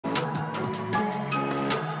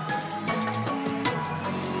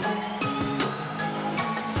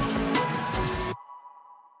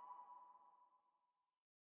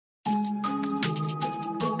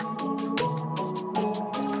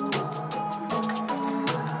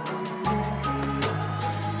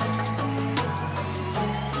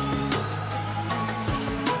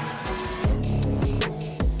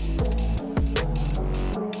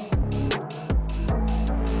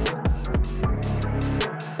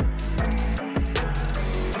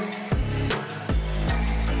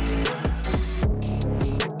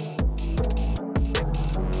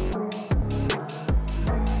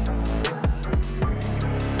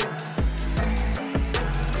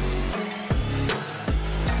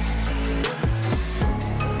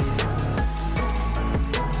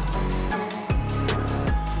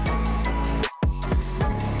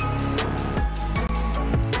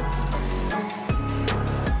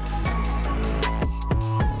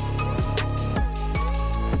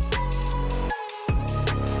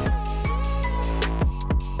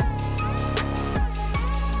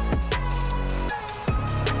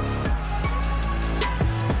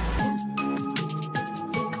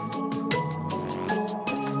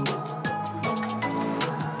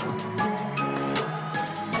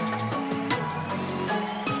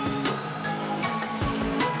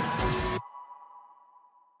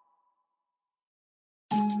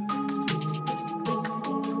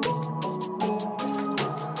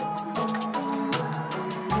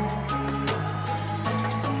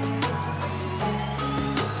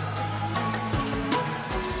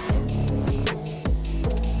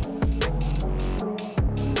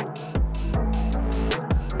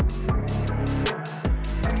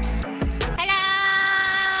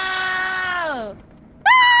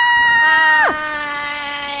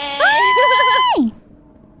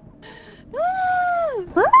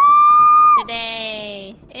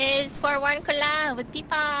for one collab with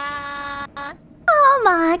Pippa. Oh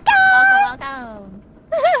my god! Welcome.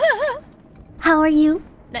 How are you?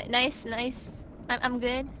 Nice. I'm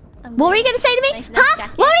good. What were you gonna say to me? Nice huh?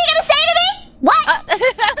 jacket. What were you gonna say to me? What?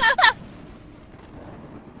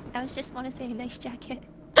 I was just want to say nice jacket.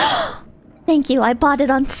 Thank you. I bought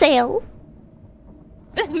it on sale.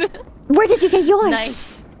 Where did you get yours?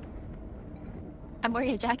 Nice. I'm wearing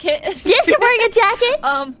a jacket. Yes, you're wearing a jacket.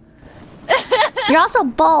 You're also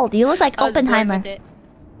bald. You look like Oppenheimer.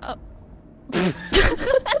 Oh.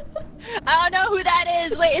 I don't know who that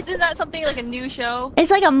is. Wait, isn't that something like a new show?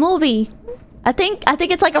 It's like a movie. I think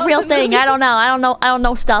it's like a real thing. I don't know. I don't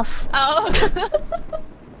know stuff. Oh.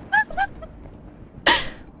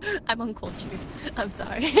 I'm uncultured. I'm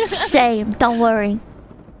sorry. Same. Don't worry.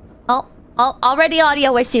 Oh, already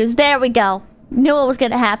audio issues. There we go. Knew it was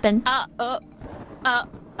gonna happen.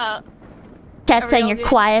 Chat saying you're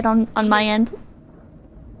quiet on my end.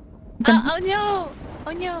 Oh no!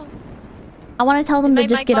 Oh no! I want to tell them to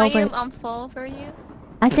just get over it. On full for you?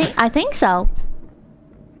 I think so.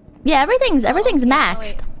 Yeah, everything's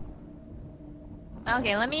maxed.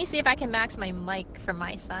 Okay, let me see if I can max my mic from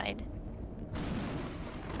my side.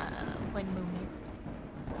 One moment.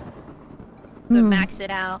 I'm gonna max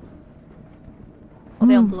it out.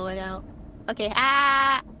 Okay, I'll blow it out. Okay,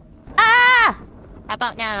 How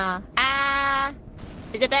about now?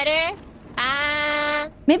 Is it better?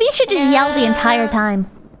 Maybe you should just yell the entire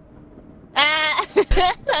time. I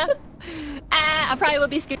probably will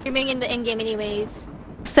be screaming in the in-game anyways.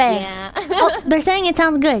 Fair. Yeah. Oh, they're saying it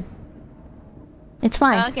sounds good. It's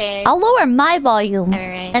fine. Okay. I'll lower my volume.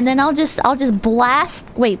 Alright. And then I'll just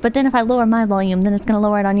blast. Wait, but then if I lower my volume, then it's gonna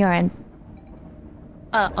lower it on your end.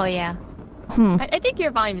 Oh yeah. I think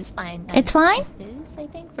your volume is fine. It's fine? I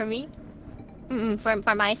think for me. For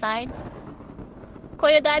my side.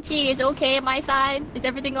 Koyodachi is okay on my side. Is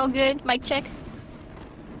everything all good? Mic check.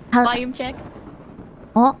 Volume check.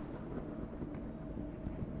 Oh.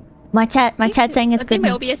 My chat saying it's I think good.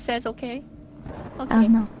 my OBS says okay. Okay. Oh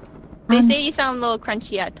no. They say you sound a little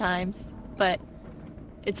crunchy at times, but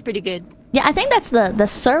it's pretty good. Yeah, I think that's the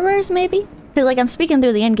servers maybe. Cause like I'm speaking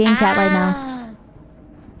through the in-game chat right now.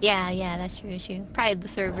 Yeah, that's true. Probably the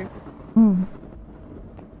server.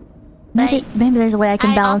 Maybe there's a way I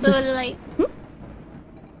can balance also this. like.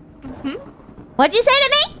 What'd you say to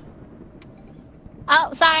me?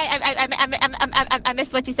 Oh, sorry. I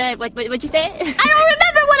missed what you said. What'd you say? I don't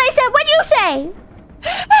remember what I said. What'd you say?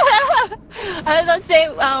 I was about to say,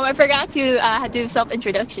 I forgot to do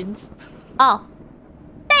self-introductions. Oh.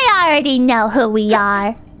 They already know who we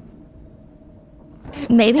are.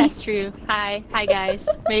 Maybe. That's true. Hi guys.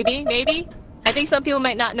 Maybe. I think some people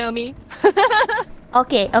might not know me.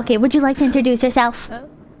 Okay. Would you like to introduce yourself?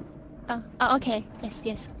 Oh, okay.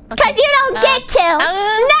 Yes. Okay. Cause you don't get to!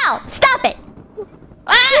 No! Stop it!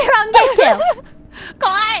 You don't get to!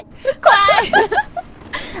 Quiet!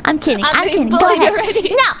 I'm kidding. I'm kidding. bullied Go ahead. already.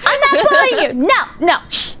 No, I'm not bullying you. No.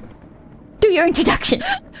 Shh. Do your introduction.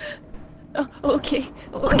 Oh, okay.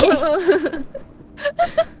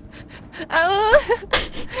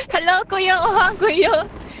 Hello, Koyo.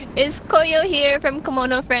 It's Koyo here from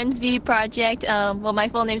Kimono Friends V Project. Well, my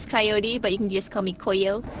full name's Coyote, but you can just call me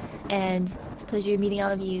Koyo. And it's a pleasure meeting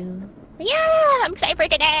all of you. Yeah, I'm excited for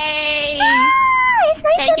today. It's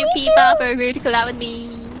nice Thank to you, meet Pippa, for agreeing to collab with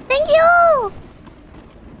me. Thank you.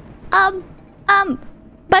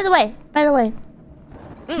 By the way,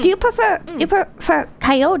 do you prefer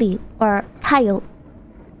Coyote or Coyote?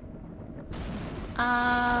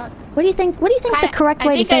 What do you think? What do you think's the correct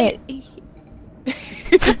way to say it?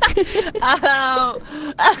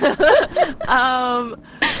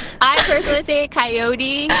 I personally say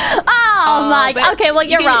Coyote. Oh my! Okay, well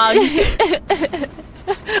you're wrong.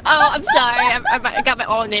 Oh, I'm sorry. I got my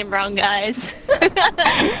own name wrong, guys.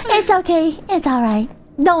 It's okay. It's all right.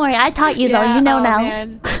 Don't worry. I taught you though. You know now.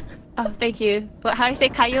 Man. Oh, thank you. But how do you say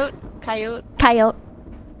Coyote? Coyote.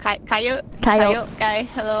 Coyote. Guys,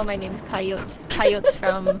 hello. My name is Coyote. Coyote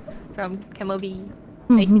from 𝐒𝐚𝐭.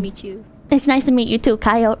 Nice to meet you. It's nice to meet you too,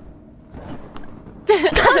 Coyote.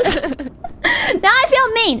 Now I feel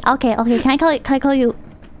mean. Okay. Can I call you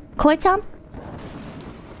Koi-chan?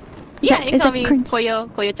 Yeah, you can call me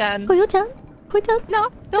Koyo-chan. Koyo-chan? No,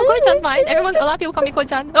 Koi-chan's fine. A lot of people call me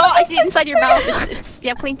Koi-chan. Oh, I see it inside your mouth. It's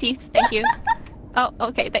yeah, clean teeth. Thank you. Oh,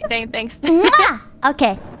 okay. Thanks.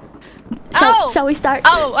 Okay. So we start.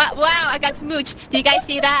 Oh, wow! I got smooched. Do you guys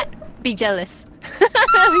see that? Be jealous.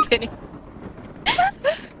 I'm kidding.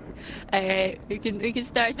 Alright, we can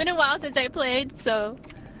start. It's been a while since I played, so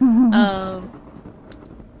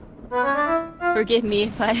forgive me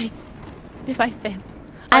if I fail.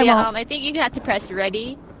 Oh yeah, I think you have to press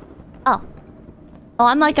ready Oh. Oh,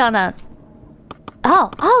 I'm like on a... Oh,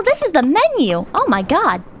 oh, this is the menu. Oh my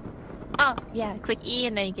god. Oh, yeah. Click E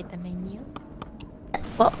and then you get the menu.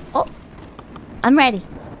 Oh, oh. I'm ready.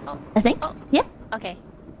 Oh. I think. Oh. Yep. Okay.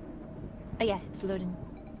 Oh yeah, it's loading.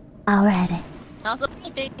 Alrighty. Also, the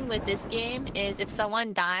thing with this game is if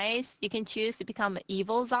someone dies, you can choose to become an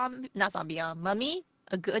evil zombie, not zombie, mummy,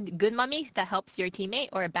 a good mummy that helps your teammate,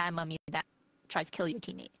 or a bad mummy that tries to kill your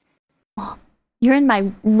teammate. Oh, you're in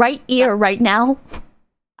my right ear right now.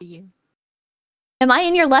 You. Am I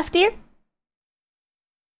in your left ear?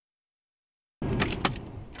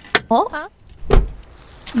 Oh. Huh?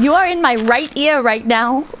 You are in my right ear right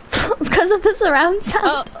now because of the surround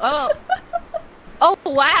sound. Oh, oh. Oh,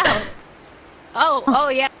 wow. Oh,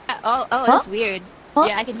 yeah. Oh, that's weird.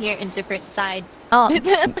 Yeah, I can hear it in different side. Oh,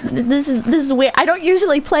 this is weird. I don't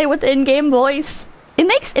usually play with in-game voice. It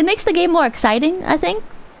makes the game more exciting, I think.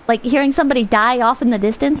 Like hearing somebody die off in the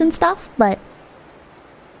distance and stuff, but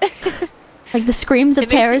like the screams of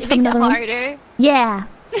terrors from another room. Harder. Yeah.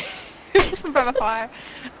 From afar.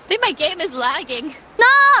 I think my game is lagging.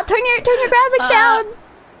 No, turn your graphics down.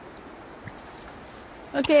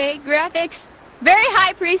 Okay, graphics. Very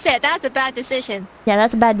high preset. That's a bad decision. Yeah,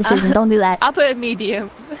 that's a bad decision. Don't do that. I'll put a medium.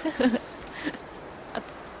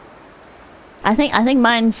 I think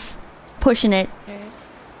mine's pushing it. I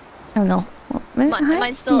don't know.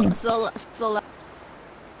 Mine's still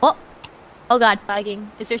Oh, oh god. lagging.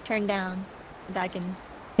 Is yours turned down? Lagging.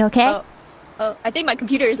 You okay? Oh, I think my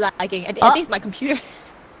computer is lagging. I think it's my computer.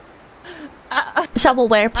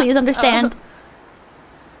 Shovelware, please understand.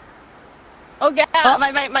 Oh god,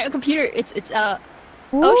 my computer. It's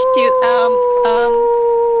Oh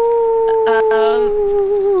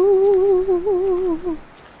shoot.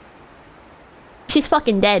 She's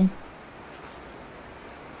fucking dead.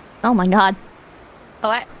 Oh my god. Oh,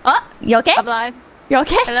 what? Oh, you okay? I'm alive. You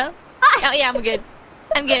okay? Hello? Oh yeah, I'm good.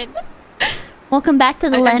 I'm good. Welcome back to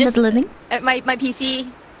the land of the living. My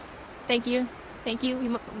PC. Thank you. Thank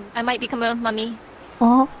you. I might become a mummy.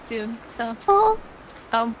 Oh. Soon. So. Oh.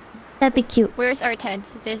 That'd be cute. Where's our tent?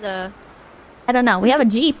 There's a... I don't know. We have a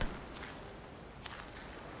jeep.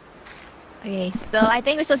 Okay, so I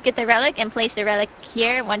think we're supposed to get the relic and place the relic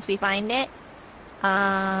here once we find it.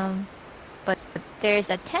 But there's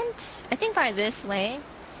a tent, I think, right this way.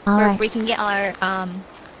 Where we can get our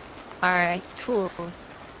tools.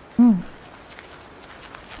 Hmm.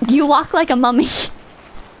 You walk like a mummy.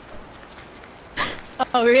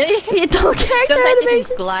 Oh, really? You don't character Sometimes animation. you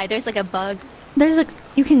can glide. There's like a bug.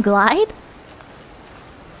 You can glide?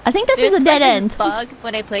 I think this is a dead end. Bug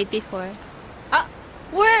when I played before.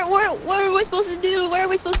 What are we supposed to do? Where are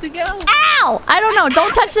we supposed to go? Ow! I don't know.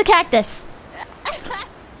 Don't touch the cactus.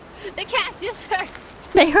 The cactus hurt.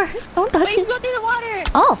 They hurt. Don't touch it. Go through the water.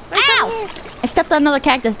 Oh, ow! I stepped on another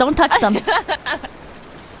cactus. Don't touch them.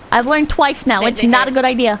 I've learned twice now. It's not a good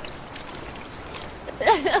idea.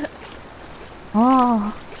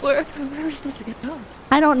 Oh. Where are we supposed to go?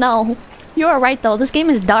 I don't know. You are right though. This game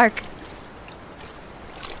is dark.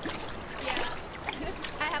 Yeah.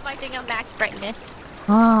 I have my thing on max brightness.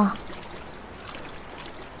 Oh.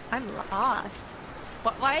 I'm lost.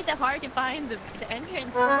 Why is it hard to find the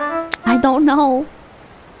entrance? I don't know.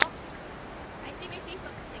 I think I see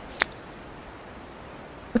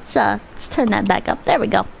something. Let's turn that back up. There we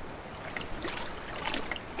go.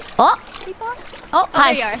 Oh. Oh,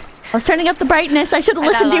 hi. There you are. I was turning up the brightness. I should have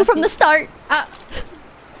listened to you from the start.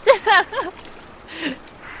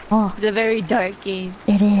 Oh. It's a very dark game.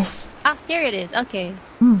 It is. Here it is. Okay.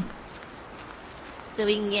 Hmm. So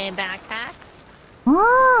we can get a backpack.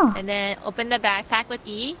 Oh. And then open the backpack with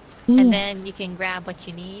E. And then you can grab what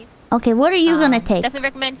you need. Okay, what are you gonna take? Definitely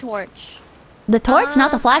recommend torch. The torch,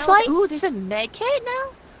 not the flashlight? Ooh, there's a med kit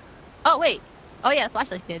now? Oh, wait. Oh, yeah,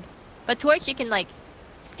 flashlight good. But torch, you can, like,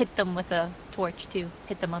 hit them with a torch, too.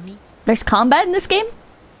 Hit the mummy. There's combat in this game?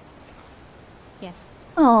 Yes.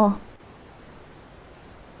 Oh.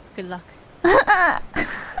 Good luck.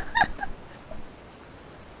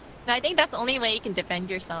 No, I think that's the only way you can defend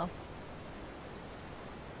yourself.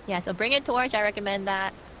 Yeah, so bring a torch. I recommend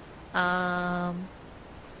that.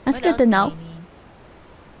 That's good to know.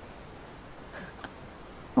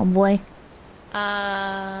 Oh boy.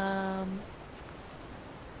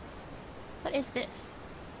 What is this?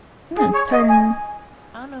 I'm gonna turn... I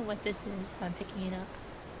don't know what this is. I'm picking it up.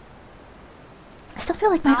 I still feel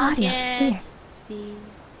like my audio is weird.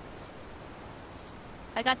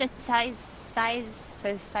 I got the seismometer?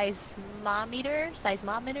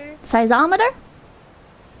 Seismometer?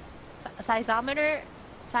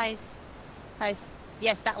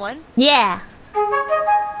 Yes, that one. Yeah.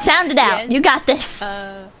 Sound it out. Yes. You got this.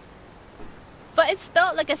 But it's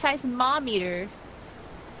spelled like a seismometer.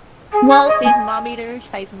 Well,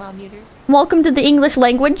 Seismometer. welcome to the English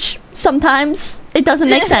language. Sometimes it doesn't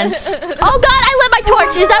make sense. Oh god, I lit my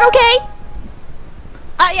torch. Is that okay?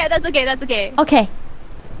 Yeah, that's okay, that's okay. Okay.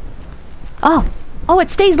 Oh. Oh, it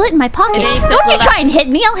stays lit in my pocket. Don't you try and hit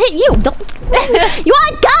me. I'll hit you. Don't... You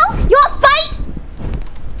wanna go? You wanna fight?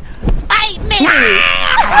 Fight me!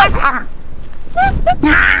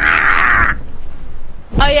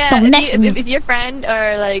 Oh yeah, if your friend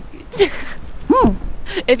or like...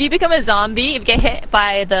 If you become a zombie, if you get hit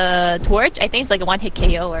by the torch, I think it's like a one-hit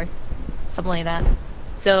KO or something like that.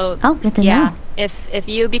 So, oh, good to yeah, know. if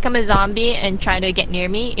you become a zombie and try to get near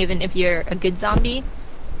me, even if you're a good zombie,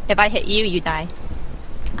 if I hit you, you die.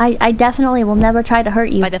 I definitely will never try to hurt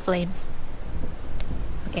you. By the flames.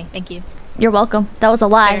 Okay, thank you. You're welcome. That was a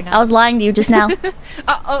lie. I was lying to you just now.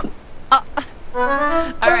 Alright,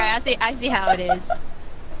 I see how it is.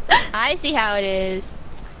 I see how it is.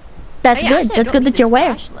 That's good. That's good that you're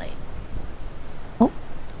aware. Flashlight. Oh.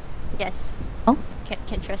 Yes. Oh.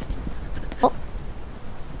 Can't trust. Oh.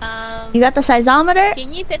 You got the seismometer?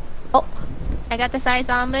 Can you pick? Oh. I got the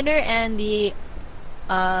seismometer and the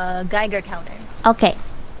Geiger counter. Okay.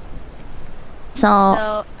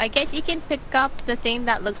 So I guess you can pick up the thing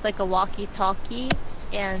that looks like a walkie-talkie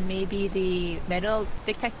and maybe the metal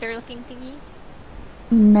detector looking thingy.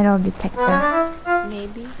 Metal detector.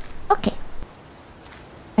 Maybe. Okay.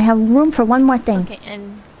 I have room for one more thing. Okay,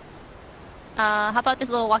 and how about this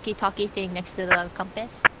little walkie-talkie thing next to the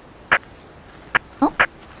compass? Oh,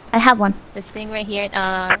 I have one. This thing right here.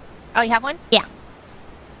 Oh, you have one? Yeah.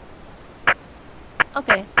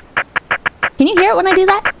 Okay. Can you hear it when I do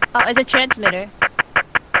that? Oh, it's a transmitter.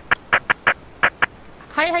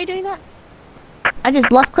 How are you doing that? I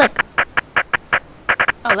just left click.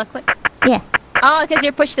 Oh, left click? Yeah. Oh, because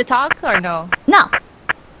you push to talk or no? No.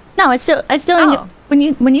 No, it's doing it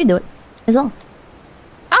when you do it as well.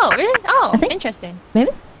 Oh, really? Oh, interesting.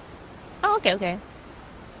 Maybe? Oh, okay.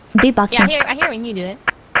 Beatboxing. Yeah, I hear when you do it.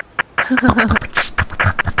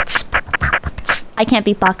 I can't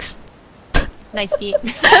beatbox. Nice beat.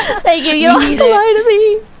 Thank you. You don't have to lie to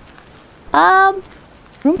me.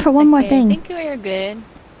 Room for one more thing. I think we're good.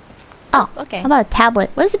 Oh, okay. How about a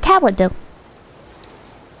tablet? What does a tablet do?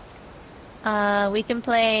 We can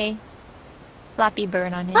play Flappy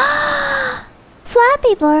Bird on it.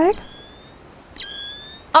 Flappy Bird?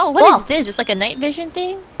 Oh, what is this? It's like a night vision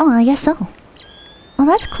thing? Oh, I guess so. Oh,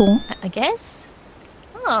 that's cool. I guess?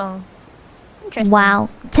 Oh. Interesting. Wow.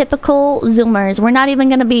 Typical Zoomers. We're not even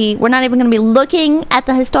gonna be looking at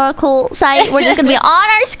the historical site. We're just gonna be on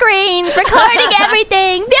our screens, recording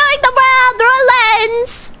everything, viewing the world through a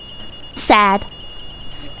lens. Sad.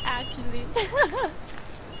 Actually.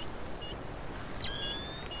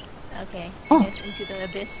 Okay. Oh. Into the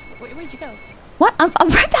abyss. Where'd you go? What? I'm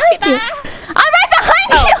right behind you. I'm right behind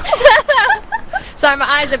you. Sorry, my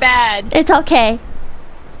eyes are bad. It's okay.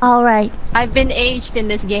 All right. I've been aged in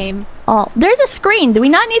this game. Oh, there's a screen. Do we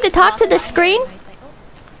not need to talk to this screen?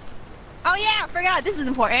 Oh yeah, I forgot. This is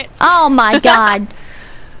important. Oh my god.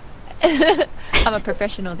 I'm a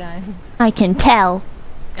professional guy. I can tell.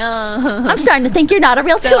 I'm starting to think you're not a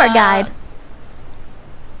real tour guide.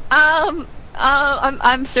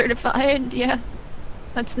 I'm certified. Yeah,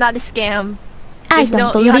 that's not a scam. I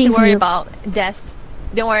don't believe you don't have to worry about death.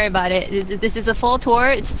 Don't worry about it. This is a full tour.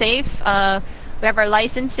 It's safe. We have our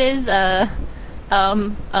licenses. Just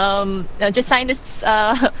sign this.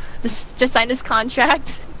 Just sign this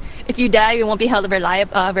contract. If you die, we won't be held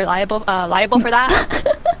liable for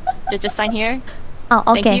that. just sign here. Oh,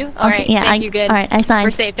 okay. Thank you. All right. Yeah, thank you. Good. All right, I signed.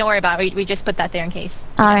 We're safe. Don't worry about it. We just put that there in case.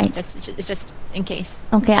 All right. It's just in case.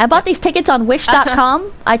 Okay. I bought these tickets on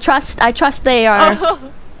Wish.com. I trust they are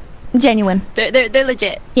genuine. They're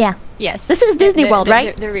legit. Yeah. Yes. This is Disney World,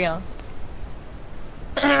 right? They're real.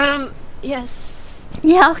 Yes.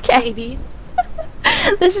 Yeah. Okay. Maybe.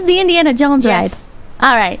 This is the Indiana Jones ride.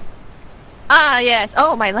 All right. Ah, yes.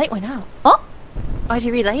 Oh, my light went out. Oh. Oh, did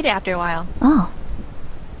you relight it after a while? Oh.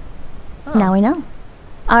 Now we know.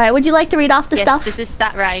 All right. Would you like to read off the stuff? Yes, this is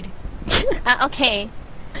that ride. Okay.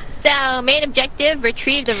 So, main objective,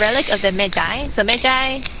 retrieve the relic of the Magi. So,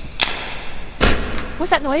 Magi...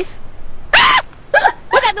 What's that noise?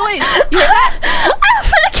 What's that noise? You heard that? I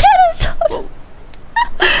opened a can of soda.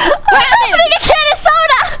 What happened? Opening a can of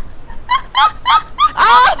soda.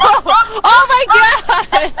 Oh my god!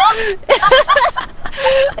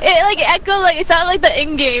 It like echoed, like it sounded like the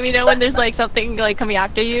in game, you know, when there's like something like coming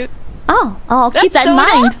after you. Oh, I'll keep that in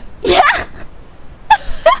mind. Yeah.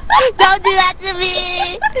 Don't do that to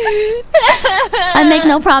me. I make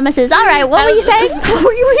no promises. All right, what were you saying? What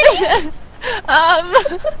were you reading?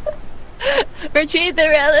 Retrieve the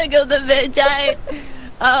relic of the Magi.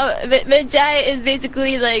 Magi is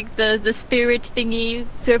basically like the spirit thingy,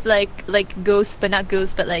 sort of like ghosts, but not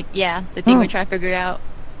ghosts, but like the thing we're trying to figure out.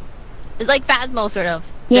 It's like Phasmo, sort of.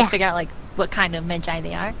 Yeah. Just figure out like what kind of Magi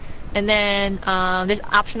they are. And then there's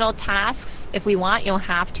optional tasks if we want. You don't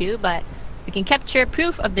have to, but we can capture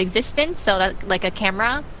proof of the existence. So that like a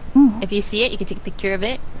camera. If you see it, you can take a picture of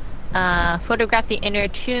it. Photograph the inner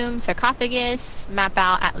tomb sarcophagus. Map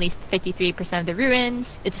out at least 53% of the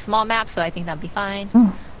ruins. It's a small map, so I think that'll be fine.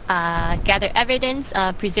 Gather evidence.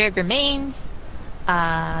 Preserve remains.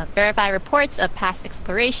 Verify reports of past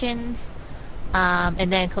explorations.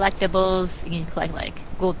 And then collectibles. You can collect like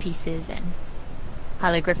gold pieces and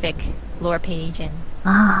holographic lore page and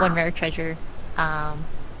one rare treasure.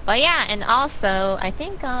 But yeah, and also I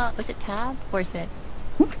think was it tab or is it?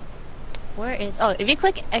 Where is... Oh, if you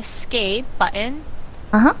click escape button,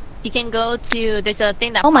 you can go to... There's a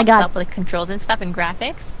thing that pops up with controls and stuff and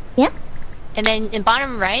graphics. Yeah. And then in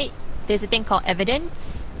bottom right, there's a thing called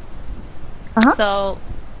evidence. So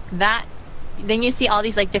that... Then you see all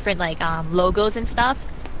these like different like logos and stuff.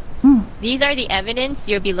 These are the evidence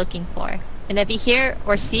you'll be looking for. And if you hear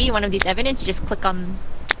or see one of these evidence, you just click on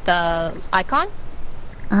the icon.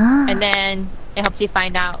 And then it helps you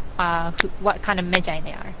find out what kind of Magi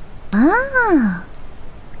they are.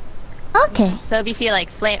 Okay. So if you see like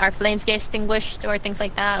our flames get extinguished or things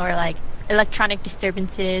like that, or like electronic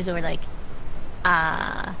disturbances, or like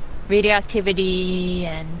radioactivity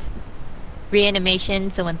and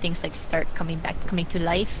reanimation, so when things like start coming to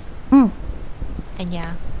life. And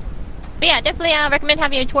yeah. But yeah, definitely recommend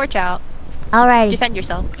having a torch out. Alright. Defend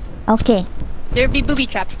yourself. Okay. There'll be booby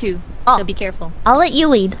traps too, so be careful. I'll let you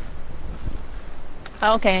lead.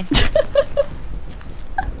 Oh, okay.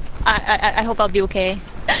 I hope I'll be okay.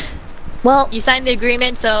 Well, you signed the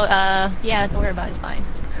agreement, so yeah, don't worry about it. It's fine.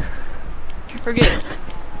 We're good.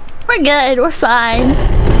 We're good. We're fine.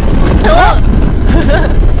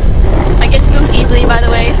 I get spooked easily, by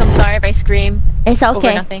the way, so I'm sorry if I scream. It's okay.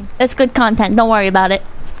 Over nothing. It's good content. Don't worry about it.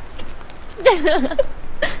 Okay.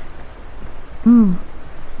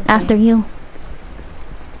 After you.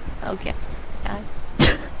 Okay.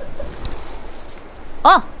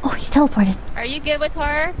 Oh, you teleported. Are you good with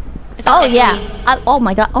horror? Oh yeah. Oh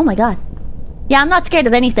my god. Oh my god. Yeah, I'm not scared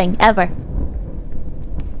of anything ever.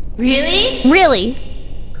 Really? Really?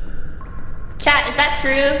 Chat, is that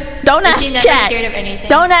true? Don't ask chat. Scared of anything?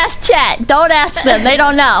 Don't ask chat. Don't ask them. They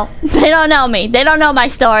don't know. They don't know me. They don't know my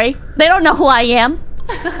story. They don't know who I am.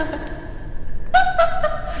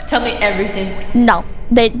 Tell me everything. No.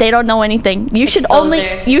 They don't know anything. You should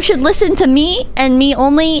listen to me and me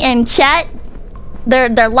only, and chat. They're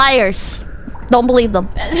liars. Don't believe them.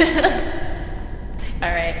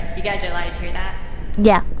 Alright, you guys are liars, hear that?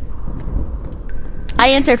 Yeah. I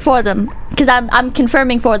answered for them because I'm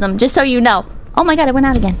confirming for them, just so you know. Oh my god, it went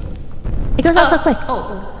out again. It goes out so quick.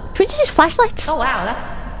 Should we just use flashlights? Oh wow, that's...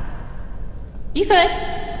 You could.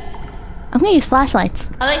 I'm gonna use flashlights.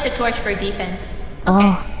 I like the torch for defense. Okay.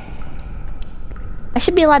 Oh. I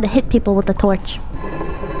should be allowed to hit people with the torch.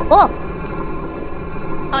 Whoa!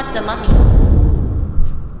 Oh, it's a mummy.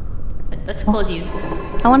 Let's close you.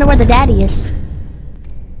 I wonder where the daddy is.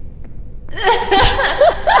 I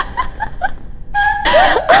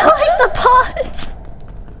like the pause.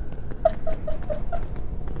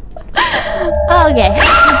 Okay.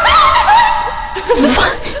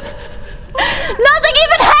 Nothing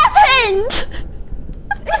even happened!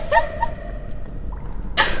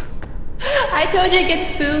 I told you to get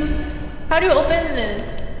spooked. How do you open this?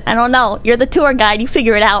 I don't know. You're the tour guide. You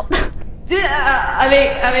figure it out. Yeah.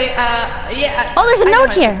 Oh, there's a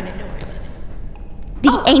note here.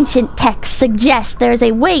 The ancient text suggests there is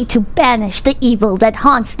a way to banish the evil that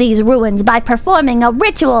haunts these ruins by performing a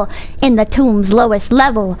ritual in the tomb's lowest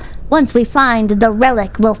level. Once we find the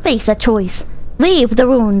relic, we'll face a choice. Leave the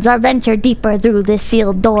ruins or venture deeper through this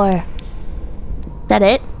sealed door. Is that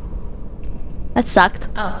it? That sucked.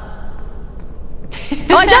 Oh.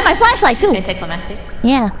 Oh, I got my flashlight too. Anticlimactic.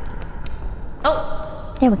 Yeah. Oh.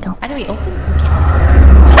 There we go. How do we open?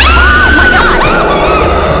 Oh my god!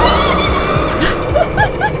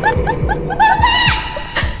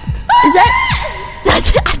 Is that...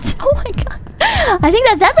 Oh my god. I think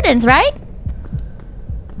that's evidence, right?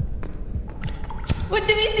 What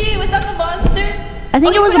did we see? Was that the monster? I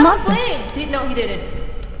think it was a monster. No, he didn't.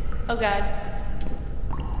 Oh god.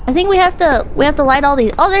 I think we have to light all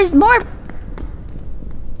these. Oh, there's more.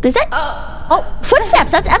 Is that? Oh,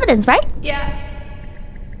 footsteps. That's evidence, right? Yeah.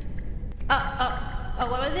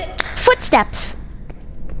 What was it? Footsteps.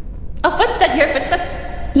 Oh, footsteps. You heard footsteps?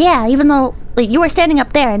 Yeah, even though like, you were standing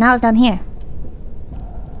up there and I was down here.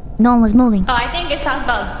 No one was moving. Oh, I think it's talking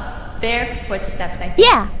about their footsteps, I think.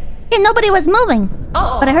 Yeah. Yeah, nobody was moving.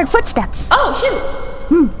 Oh. But I heard footsteps. Oh, shoot.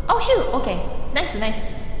 Hmm. Oh, shoot. Okay. Nice, nice.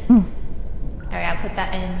 Hmm. Alright, I'll put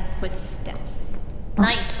that in footsteps. Oh.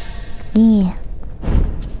 Nice. Yeah.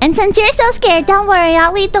 And since you're so scared, don't worry.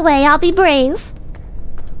 I'll lead the way. I'll be brave.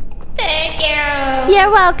 Thank you.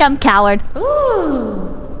 You're welcome, coward.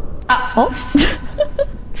 Ooh. Oh.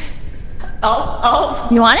 Oh.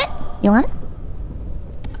 You want it? You want it?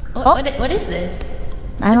 What is this?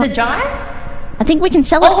 It's a jar? I think we can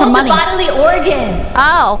sell it for money. Oh, bodily organs.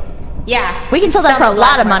 Oh. Yeah. We can sell that for a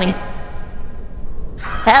lot of money.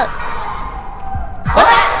 Hell.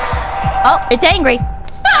 What? Oh, it's angry.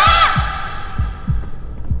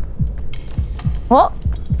 Oh.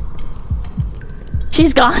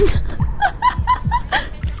 She's gone.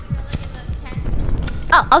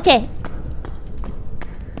 Oh, okay.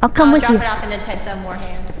 I'll come with you. Drop it off in the tent, some more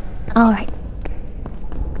hands. Alright.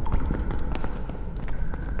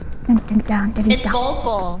 It's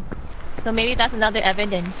vocal. So maybe that's another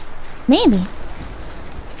evidence. Maybe.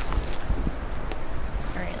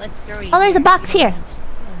 Alright, let's throw it. Oh, there's a box here.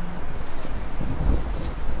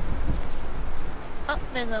 Oh,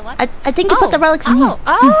 there's a what? I think you put the relics in here.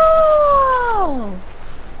 Oh!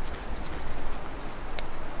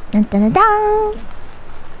 Dun, dun, dun, dun.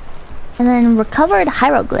 And then recovered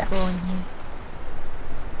hieroglyphs.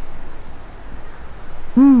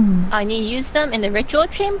 I need to use them in the ritual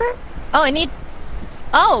chamber?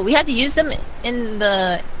 Oh, we have to use them in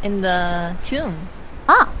the tomb.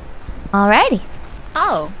 Oh. Alrighty.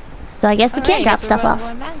 Oh. So I guess we can't drop stuff off.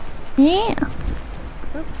 Yeah.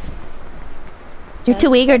 Oops. You're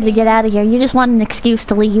too eager to get out of here. You just want an excuse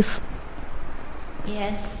to leave.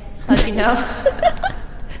 Yes. How do you know?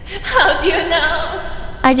 How do you know?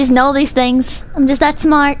 I just know these things. I'm just that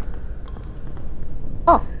smart.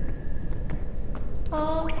 Oh.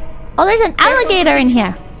 Oh, there's an alligator in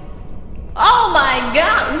here. Oh my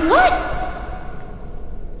god, what?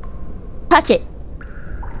 Touch it.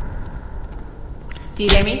 Do you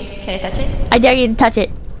dare me? Can I touch it? I dare you to touch it.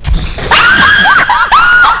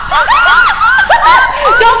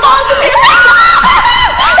 Don't fall to me!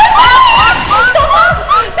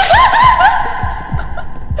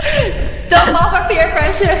 Don't fall for peer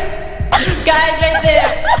pressure. Guys, right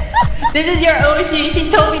there. This is your Oshi. She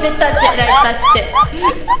told me to touch it and I touched it.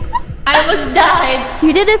 I almost died.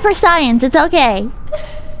 You did it for science. It's okay.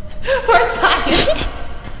 For science.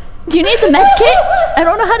 Do you need the med kit? I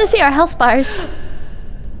don't know how to see our health bars.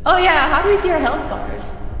 Oh yeah, how do we see our health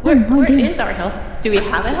bars? Where is our health? Do we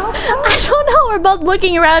have a health bar? I don't know. We're both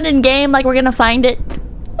looking around in game like we're gonna find it.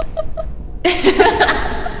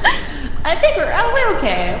 I think we're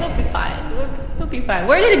okay. We'll be fine. We'll be fine.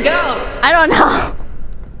 Where did it go? I don't know.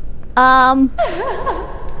 I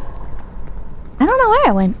don't know where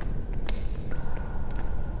it went.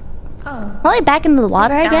 Oh. Probably back into the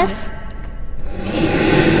water, I guess.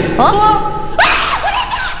 Oh! What is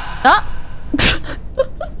that? Oh!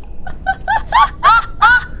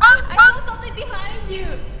 I saw something behind you.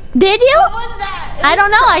 Did you? What was that? I don't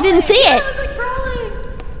know. I didn't see it. It was like crawling.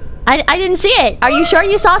 I didn't see it. Are you sure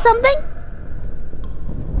you saw something?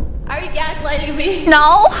 Are you gaslighting me?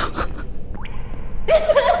 No.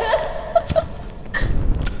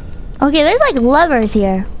 Okay, there's like levers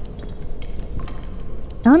here.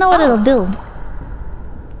 I don't know what it'll do.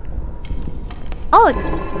 Oh.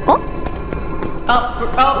 Oh,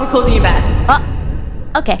 we're closing you back. Oh.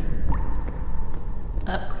 Okay. I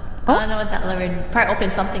don't know what that lever... Probably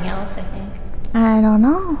open something else, I think. I don't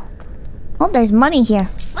know. Oh, there's money here.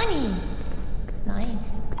 Money! Nice.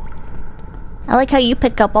 I like how you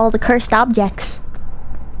pick up all the cursed objects.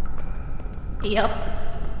 Yep.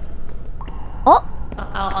 Oh!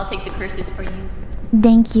 I'll take the curses for you.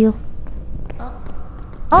 Thank you.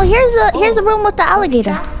 Oh, here's a room with the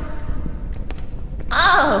alligator.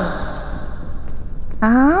 Oh!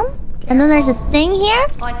 And then there's a thing here.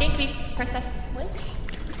 Oh, I think we press that switch.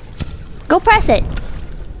 Go press it.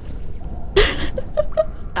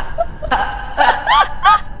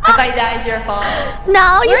 If I die, it's your fault.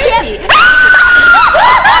 No, you can't.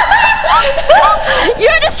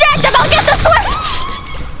 You're distracted. I'll get the switch.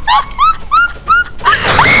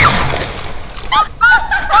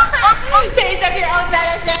 Taste of your own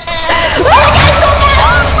medicine.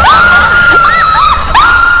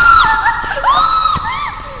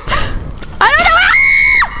 I don't know.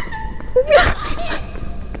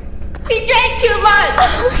 He drank too much.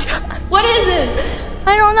 What is it?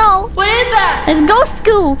 I don't know. What is that? It's ghost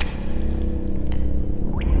goo.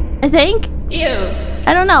 I think. Ew.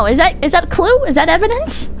 I don't know. Is that a clue? Is that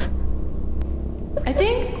evidence? I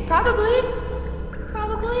think probably.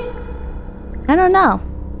 I don't know.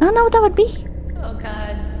 I don't know what that would be. Oh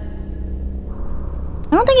god.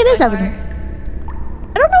 I don't think it is My evidence.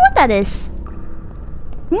 I don't know what that is.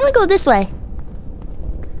 I'm gonna go this way.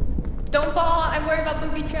 Don't fall. I'm worried about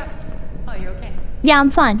booby trap. Oh, you're okay. Yeah, I'm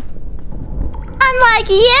fine. Unlike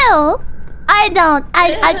you, I don't.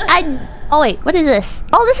 I. Oh wait, what is this?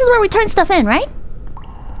 Oh, this is where we turn stuff in, right?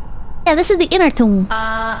 Yeah, this is the inner tomb.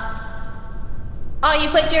 Oh, you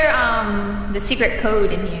put your the secret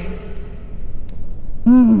code in here.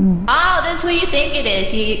 Hmm. Oh, this is who you think it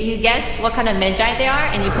is. You guess what kind of Magi they are,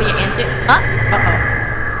 and you put your answer.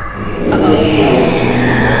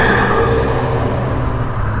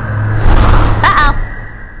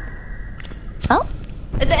 Oh.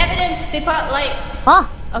 It's evidence. They put like. Oh.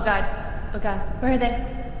 Oh god. Oh god. Where are they?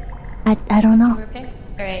 I don't know. We're okay.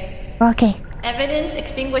 All right. We're okay. Evidence,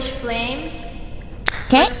 extinguished flames,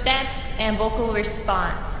 Okay. footsteps, and vocal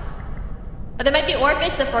response. Oh, there might be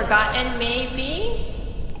Orifice the Forgotten, maybe?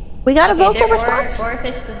 We got a vocal there response?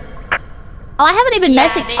 Orifice the... Oh, I haven't even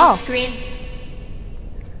messaged. they Oh. screamed.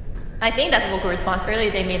 I think that's a vocal response.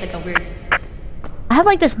 Earlier they made like a weird... I have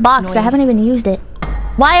like this box. Noise. I haven't even used it.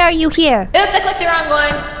 Why are you here? Oops, I clicked the wrong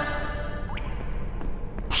one.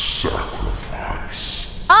 Sacrifice.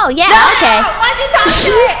 Oh, yeah, No! okay. Why'd you talk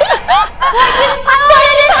to it? I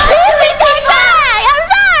wanted to see it come back! I'm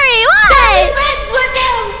sorry, Be what? friends with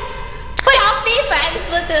him! Don't be friends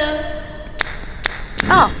with him!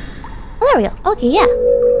 Oh. Well, there we go. Okay, yeah.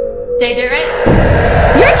 Did I do it right?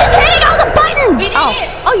 You're just hitting all the buttons! We did oh. it!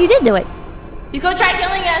 Oh, you did do it. You go try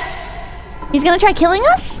killing us! He's gonna try killing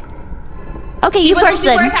us? Okay, you first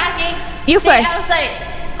then. You Stay first. outside.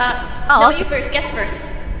 Oh, no, okay. you first. Guess first.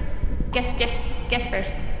 Guess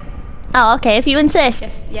first. Oh, okay, if you insist.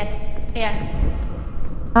 Yes. Yeah.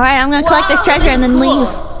 Alright, I'm gonna collect this Wow, treasure and then cool. leave.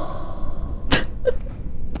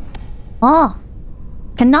 Oh.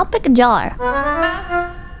 Cannot pick a jar.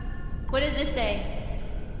 What does this say?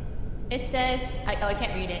 It says... I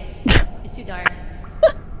can't read it. It's too dark.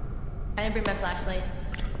 I didn't bring my flashlight.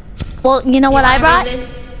 Well, you know what I brought? read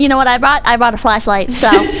this? You know what I brought? I brought a flashlight,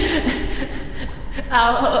 so...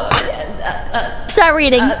 Start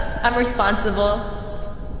reading. I'm responsible.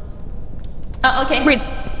 Okay. Read.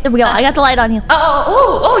 There we go. I got the light on you.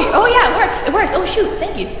 Oh yeah, it works. It works. Oh shoot,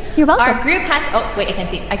 thank you. You're welcome. Our group has. Oh wait, I can't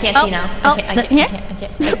see. I can't see now. I can't. here?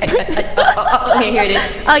 Okay, here it is.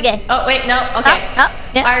 Okay. Oh wait, no. Okay.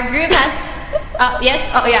 Yeah. Our group has. Yes.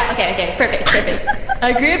 Oh yeah. Okay. Perfect.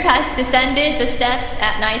 Our group has descended the steps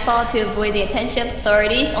at nightfall to avoid the attention of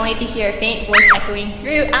authorities, only to hear a faint voice echoing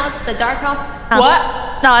throughout the dark halls. Oh.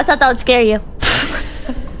 What? No, I thought that would scare you.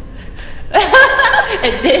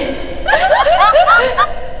 It did.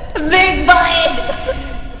 Big blood!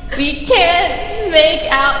 We can't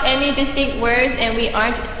make out any distinct words and we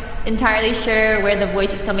aren't entirely sure where the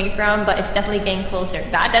voice is coming from, but it's definitely getting closer.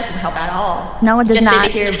 That doesn't help at all. No, it does just not.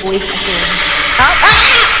 Just hear a voice echoing.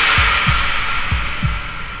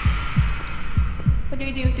 What do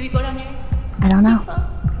we do? Do we go down here? I don't know.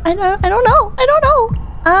 I don't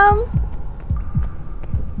know.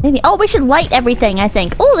 Maybe. Oh, we should light everything, I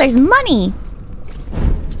think. Oh, there's money.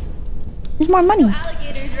 There's more money.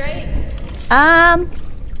 Alligators, right?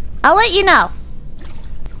 I'll let you know.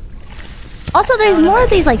 Also, there's more of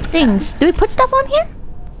these, like, things. Do we put stuff on here?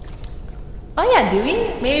 Oh yeah, do we?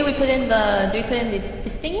 Maybe we put in the... Do we put in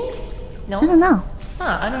this thingy? No? I don't know.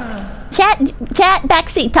 Huh, I don't know. Chat,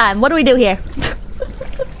 backseat time. What do we do here?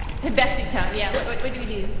 Backseat time, yeah. What do we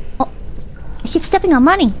do? Oh, I keep stepping on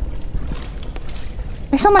money.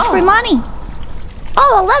 There's so much free money.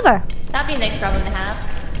 Oh, a lever. That'd be a nice problem to have.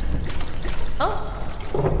 Oh.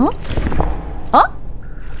 Huh? Oh?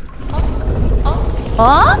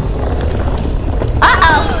 Oh?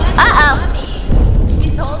 Uh-oh.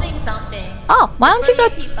 He's holding something. Oh, why don't you go...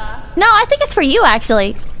 Pippa. No, I think it's for you,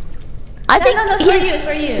 actually. I think No, it's for you, it's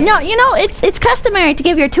for you. No, you know, it's customary to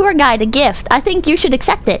give your tour guide a gift. I think you should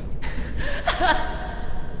accept it.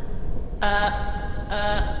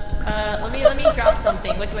 Let me drop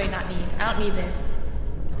something. What do I not need? I don't need this.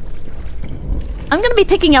 I'm gonna be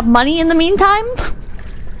picking up money in the meantime.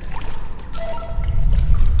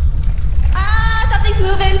 Something's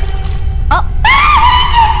moving. Oh.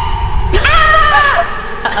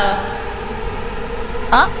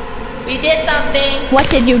 Uh-oh. We did something. What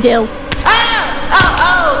did you do?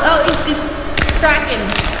 Oh, he's just cracking.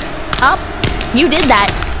 Oh, you did that.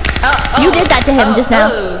 You did that to him just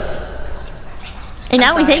now. And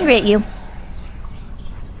now he's angry at you.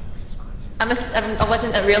 I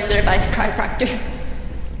wasn't a real certified chiropractor.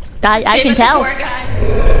 I can tell.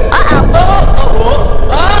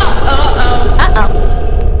 Uh-oh.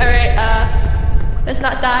 Alright, let's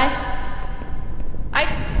not die. I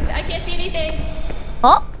can't see anything.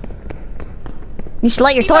 Oh. You should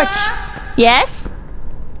light your Pippa? torch. Yes?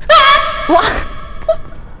 What?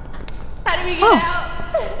 How do we get out?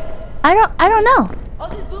 I don't know. Oh,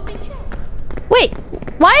 there's booming trap. Wait,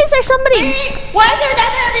 why is there somebody? Wait, why is there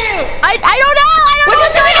another of you? I don't know. I don't know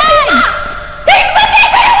what's going on. He's moving!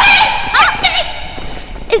 Run away!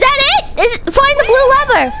 Is that it? Find the blue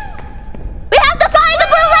lever. We have to find the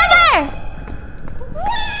blue lever.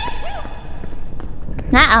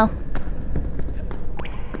 Uh-oh.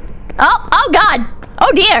 Oh God.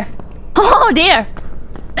 Oh dear. Oh dear.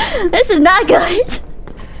 This is not good.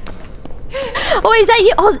 Oh, is that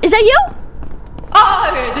you? Oh, is that you? Oh,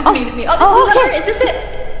 okay, this is me, this is me. Oh, the blue lever, is this it?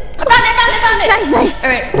 I found it! Nice.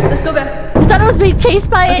 Alright, let's go back. I thought I was being chased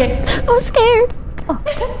by it. I was scared. Oh.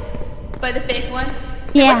 By the fake one?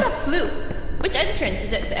 Yeah. What's that blue? Which entrance?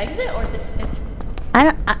 Is it the exit or this entrance? I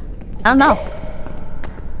don't know.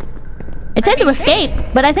 It said to escape,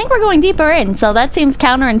 but I think we're going deeper in, so that seems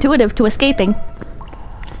counterintuitive to escaping.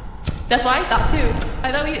 That's what I thought too.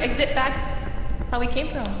 I thought we'd exit back how we came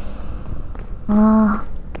from.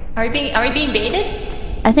 Are we being baited?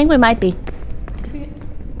 I think we might be.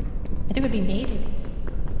 I think we're being baited.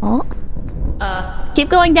 Oh. Keep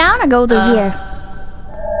going down or go through here?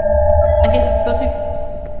 I guess go through.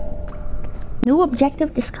 New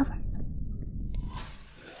objective discovered.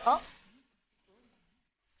 Oh.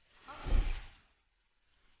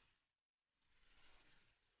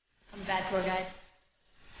 I'm a bad tour guide.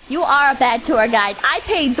 You are a bad tour guide. I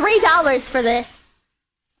paid $3 for this.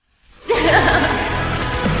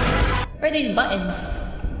 Where are these buttons?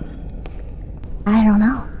 I don't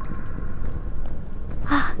know.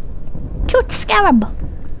 Cute scarab.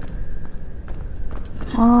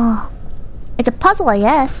 Oh. It's a puzzle, I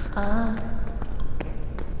guess.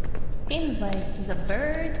 Seems like he's a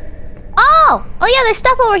bird. Oh! Oh yeah, there's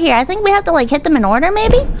stuff over here. I think we have to like hit them in order,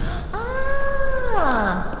 maybe?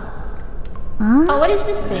 Oh, what is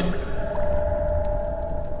this thing?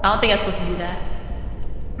 I don't think I'm supposed to do that.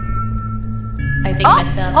 I think I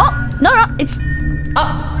messed up. Oh! No, it's...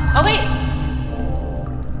 Oh, wait!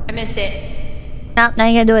 I missed it. No, now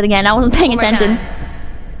you gotta do it again. I wasn't paying attention.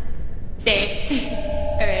 Save.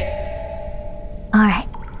 Alright. Alright.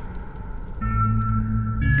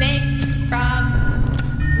 Snake, frog,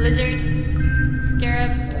 lizard,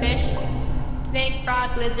 scarab, fish. Snake,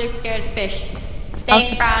 frog, lizard, scarab, fish.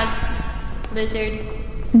 Snake, frog, lizard,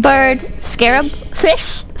 bird, scarab,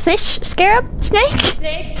 fish, scarab, snake,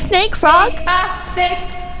 frog, snake, frog, snake,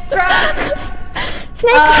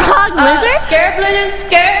 frog, lizard, scarab, lizard,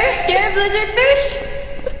 scarab, lizard, fish,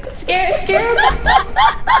 scarab.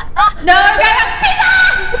 No, Pippa!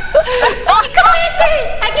 You confuse me!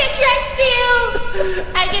 I can't trust you!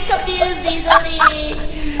 I get confused easily.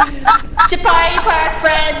 Chapari Park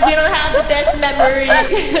friends, we don't have the best memory.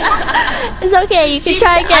 It's okay, you can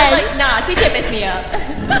try again. I was like, nah, she did mess me up.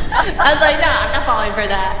 I was like, nah, I'm not falling for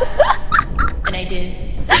that. And I did.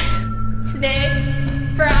 Snake,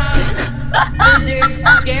 frog, lizard,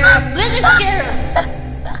 scarab,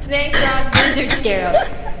 snake, frog, lizard, scarab.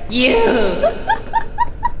 You!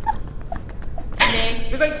 Snake,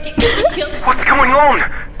 we're going to get killed. What's going on?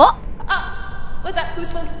 Oh! What's that? Who's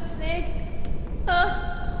smoking? Snake?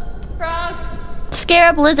 Frog?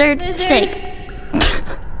 Scarab, lizard, snake.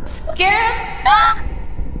 Scarab?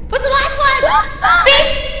 What's the last one?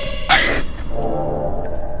 Fish?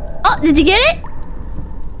 Oh, did you get it?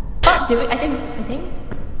 Oh, did we? I think.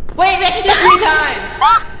 Wait, we have to do it 3 times.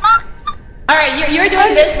 Alright, you're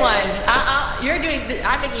doing this one. You're doing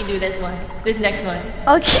I'm making you do this one. This next one.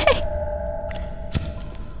 Okay.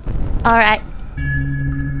 Alright.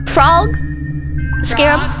 Frog.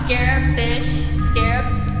 Scarab. Scarab, fish, scarab.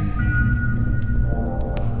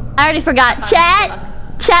 I already forgot.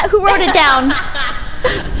 Chat, who wrote it down?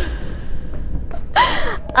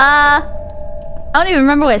 I don't even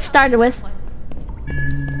remember what it started with.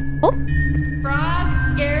 Oh. Frog,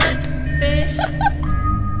 scarab, fish.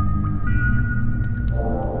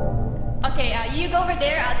 Okay, you go over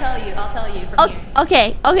there, I'll tell you from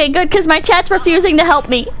here. Okay, good, because my chat's refusing to help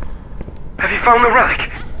me. Have you found the relic?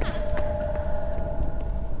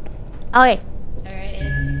 Okay. Alright,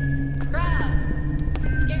 it's frog,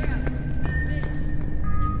 scarab, fish.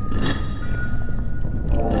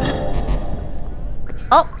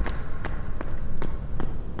 Oh.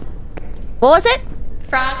 What was it?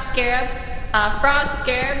 Frog, scarab,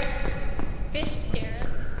 fish, scarab.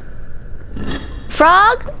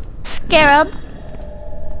 Frog, scarab.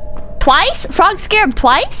 Twice? Frog, scarab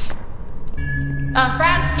twice?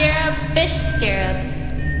 Frog, scarab, fish, scarab.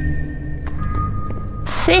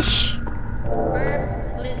 Fish.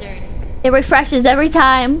 Bird, lizard. It refreshes every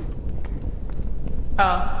time.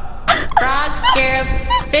 Oh. Frog, scarab,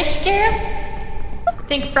 fish, scarab?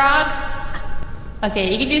 Think frog.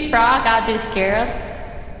 Okay, you can do frog. I'll do scarab.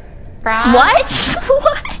 Frog. What?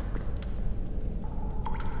 What?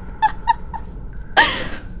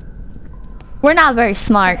 We're not very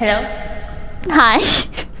smart. Hello. Hi.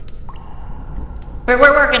 We're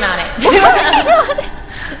working on it.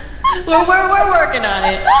 we're working on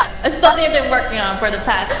it. It's something I've been working on for the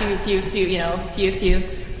past few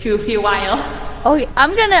while. Okay,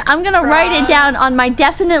 I'm gonna write it down on my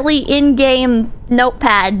definitely in-game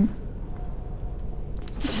notepad.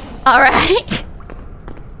 All right.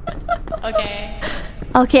 Okay.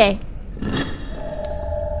 Okay.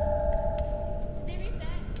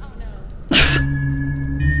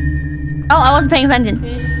 Oh, I wasn't paying attention.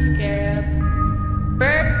 Fish, scarab,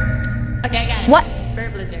 burp. Okay, I got it. What?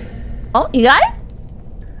 Burp lizard. Oh, you got it?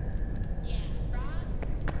 Yeah.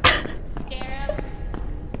 Frog. Scarab.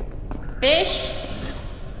 Fish.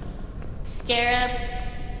 Scarab.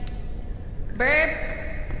 Burp.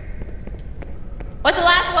 What's the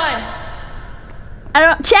last one? I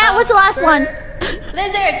don't know. Chat, what's the last one?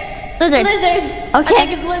 Lizard. Lizard. Lizard. Okay. I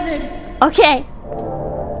think it's lizard. Okay.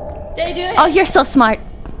 Did I do it? Oh, you're so smart.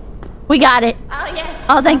 We got it. Oh, yes.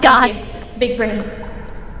 Oh, thank God. you. Big brain.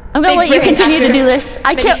 I'm gonna let you continue to do this.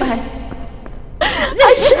 I can't. I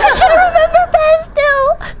can't remember past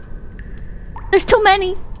two. There's too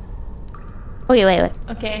many. Okay, wait.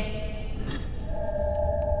 Okay.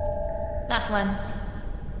 Last one.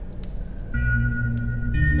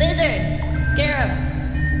 Lizard. Scarab.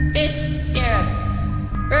 Fish. Scarab.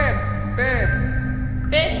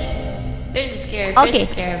 Burp. Fish. There's a scarab. Okay.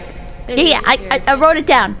 Fish, scarab. Yeah, I wrote it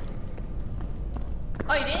down.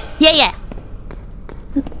 Oh, you did? Yeah.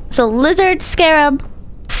 So lizard, scarab,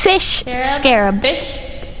 fish, scarab. Fish.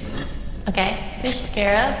 Okay. Fish,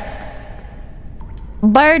 scarab.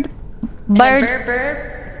 Bird, And bird, then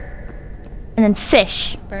bird. and then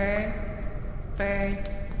fish. Bird. Fish.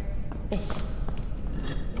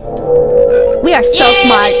 We are so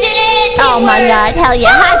smart. We did it! Oh my Teamwork! God! Hell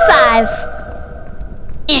yeah! High five!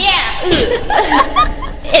 Yeah.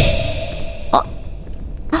 Oh,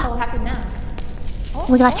 What happened now?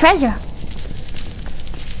 we got treasure.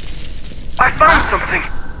 I found something.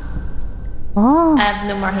 Oh, I have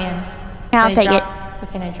no more hands. Yeah, I'll Can I take it. drop?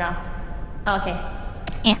 What can I drop? Oh, okay.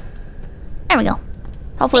 yeah. There we go.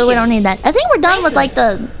 Hopefully we don't need that. I think we're done with like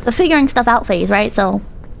the figuring stuff out phase, right? So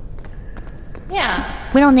Yeah.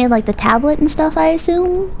 we don't need like the tablet and stuff, I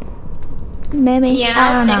assume. Maybe. Yeah,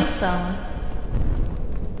 I don't know. think so.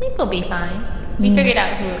 I think we'll be fine. We figured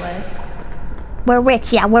out who it was. We're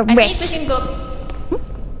rich. Yeah, we're I think we rich. can go.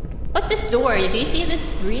 What's this door? Do you see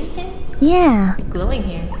this green thing? Yeah. Glowing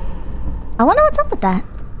here. I wonder what's up with that.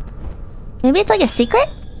 Maybe it's like a secret?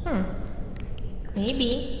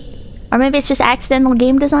 Maybe. Or maybe it's just accidental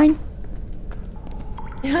game design?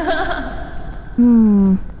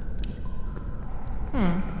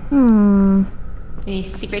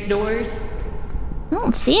 These secret doors. I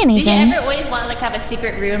don't see Did you anything. ever always want to like have a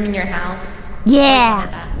secret room in your house?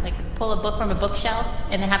 Yeah. Like pull a book from a bookshelf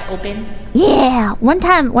and then have it open. Yeah. One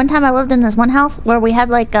time I lived in this one house where we had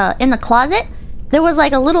like in the closet there was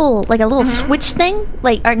like a little switch thing,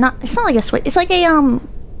 like or not. It's not like a switch. It's like a I don't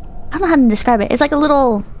know how to describe it. It's like a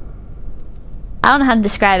little. I don't know how to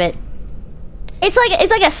describe it. It's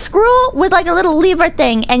like a screw with like a little lever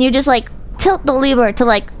thing, and you just like tilt the lever to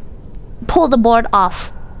like pull the board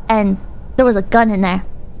off, and there was a gun in there.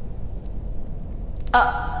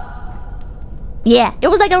 Yeah, it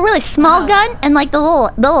was like a really small gun, and like the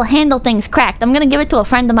little handle thing's cracked. I'm gonna give it to a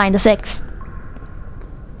friend of mine to fix.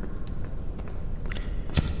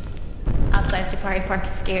 Outside Jabari Park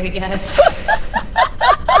is scary, guys.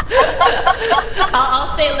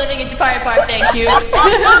 I'll stay living in Jabari Park, thank you.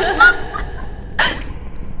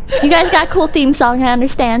 You guys got a cool theme song, I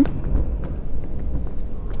understand.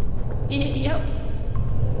 Yep.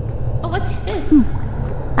 Oh, what's this?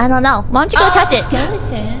 I don't know. Why don't you go touch it?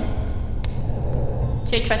 Skeleton.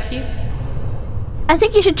 Should I trust you? I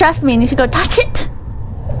think you should trust me and you should go touch it.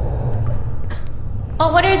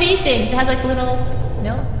 Oh, what are these things? It has like little...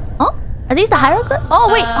 No? Oh? Are these the hieroglyphs?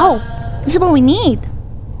 Oh, wait. Oh. This is what we need.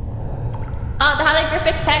 The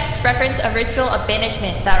hieroglyphic texts reference a ritual of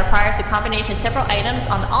banishment that requires the combination of several items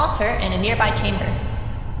on the altar in a nearby chamber.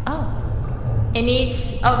 Oh. It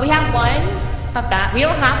needs... Oh, we have one of that. We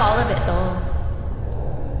don't have all of it, though.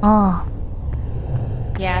 Oh.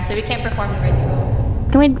 Yeah, so we can't perform the ritual.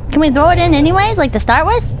 Can we throw it in anyways, like to start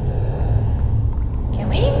with? Can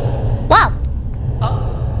we? Wow. Oh.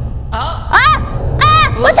 Oh.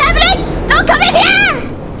 Ah! What's happening? Don't come in here!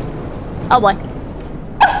 Oh boy.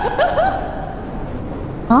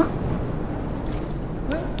 Huh?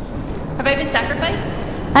 Have I been sacrificed?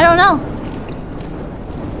 I don't know.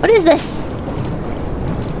 What is this?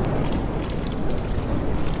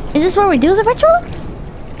 Is this where we do the ritual?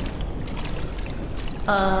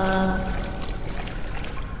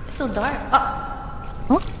 It's so dark.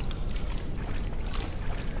 Oh.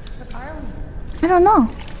 Where are we? I don't know.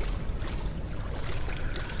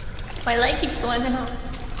 My light keeps going out.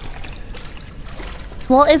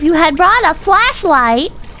 Well, if you had brought a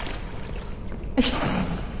flashlight...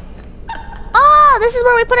 Oh, this is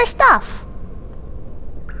where we put our stuff.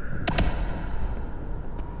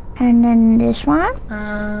 And then this one.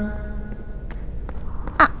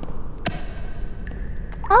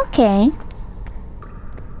 Okay.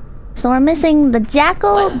 So we're missing the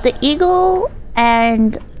jackal, the eagle,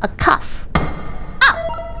 and a cuff.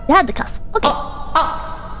 Oh! You had the cuff. Okay.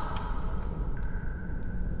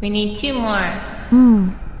 We need 2 more.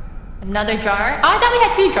 Another jar? Oh, I thought we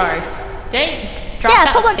had 2 jars. Did I drop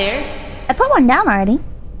that upstairs? I put one down already.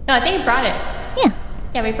 No, I think we brought it. Yeah.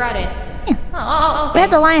 Yeah, we brought it. Yeah. Okay. We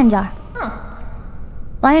had the lion jar.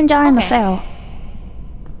 Lion jar and the pharaoh.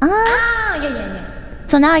 Yeah.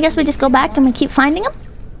 So now I guess we just go back and we keep finding them?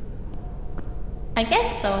 I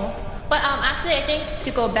guess so. But actually I think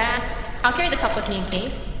to go back, I'll carry the cup with me in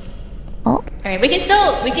case. Oh. Alright, we can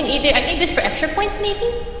either, I think this for extra points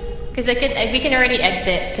maybe? Because we can already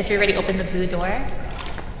exit because we already opened the blue door.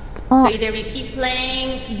 Oh. So either we keep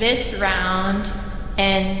playing this round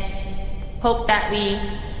and hope that we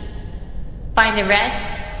find the rest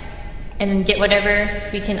and then get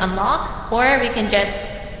whatever we can unlock, or we can just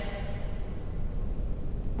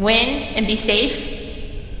win and be safe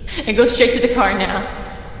and go straight to the car now.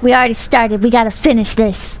 We already started. We gotta finish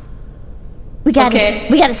this. We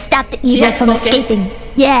gotta stop the evil from escaping.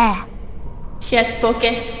 Yeah. She has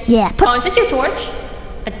spoken. Yeah. Oh, is this your torch?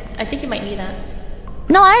 I think you might need that.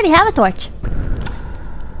 No, I already have a torch.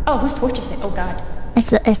 Oh, whose torch is it? Oh god.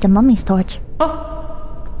 It's the mummy's torch. Oh.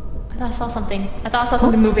 I thought I saw something. I thought I saw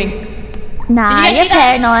something moving. Nah, you're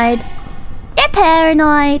paranoid. You're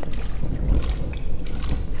paranoid.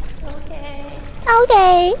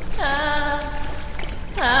 Okay.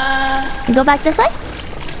 You go back this way? I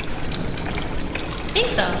think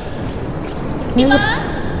so. Pippa?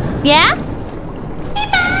 Yeah?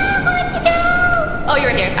 Pippa, where'd you go? Oh,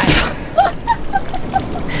 you're here. Hi.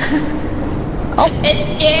 Oh. It's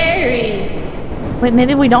scary. Wait,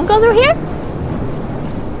 maybe we don't go through here?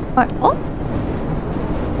 Or, oh.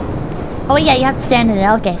 Oh yeah, you have to stand in it.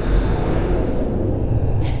 Okay.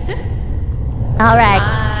 Alright.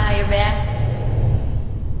 You're back.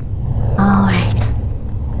 Alright.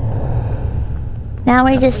 Now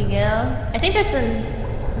we just... There you go. I think there's some...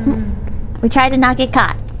 We try to not get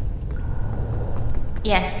caught.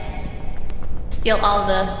 Yes. Steal all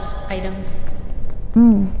the items.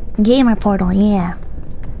 Gamer portal, yeah.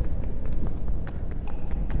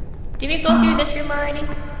 Did we go through this room already?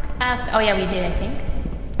 Oh yeah, we did, I think.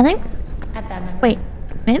 I think... I have bad memory. Wait,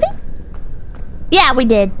 maybe? Yeah, we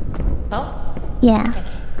did. Oh? Yeah. Okay.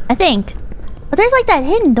 I think. But there's like that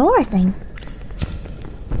hidden door thing.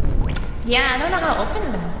 Yeah, I don't know how to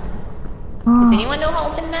open them. Oh. Does anyone know how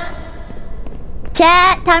to open that?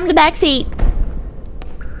 Chat, time to backseat.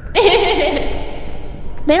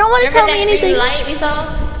 They don't want to tell me anything. Remember that green light we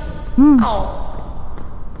saw? Oh.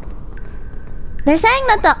 They're saying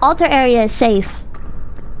that the altar area is safe.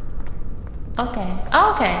 Okay.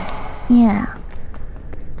 Oh, okay. Yeah.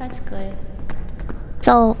 That's good.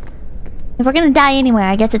 So, if we're gonna die anywhere,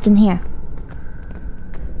 I guess it's in here.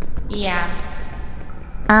 Yeah.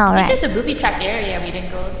 All I right. think there's a booby trap area we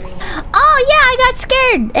didn't go through. Oh yeah, I got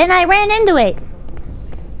scared and I ran into it.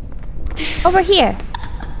 Over here.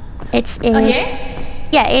 It's Oh, here?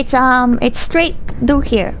 Yeah, it's straight through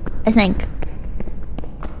here, I think.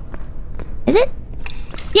 Is it?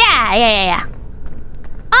 Yeah.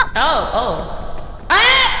 Oh! Oh.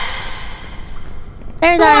 Ah!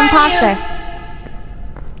 There's Who our are imposter.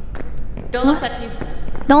 you? Don't let it touch you.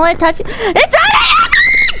 Don't let it touch you. It's running!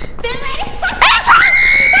 They're ready. It's running!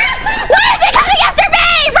 Why is it coming after me?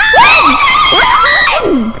 Run!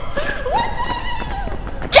 Run!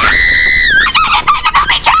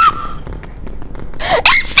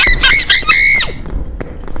 It's still chasing me!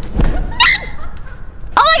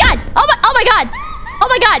 Oh my god! Oh my god! Oh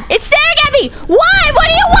my god! It's staring at me! Why? What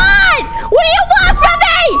do you want? What do you want from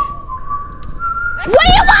me? What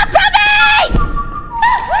do you want from me?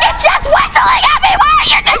 It's just whistling at me! Why are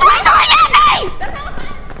you just whistling at me?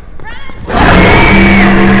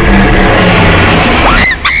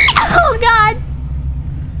 Oh god!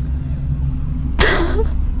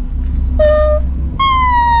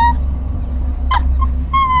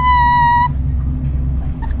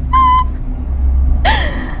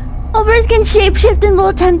 Overs can share shapeshift and will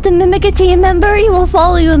attempt to mimic a team member. He will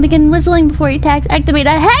follow you and begin whistling before he attacks. Activate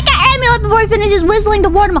a Heka amulet before he finishes whistling to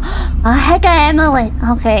ward him off. A Heka amulet.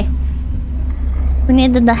 Okay. We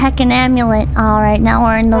needed the Heckin' amulet. Alright, now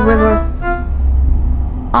we're in the river.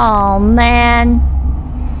 Oh, man.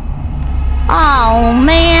 Oh,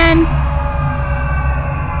 man.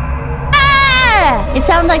 Ah! It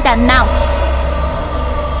sounds like that mouse.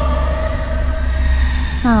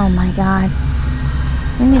 Oh, my God.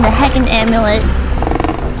 We need a Heckin' amulet.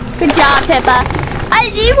 Good job, Pippa.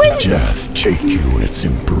 Death take you in its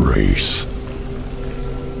embrace.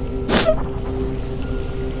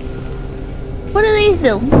 What do these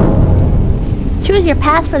do? Choose your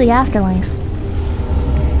path for the afterlife.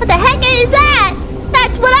 What the heck is that?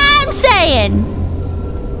 That's what I'm saying!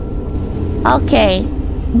 Okay.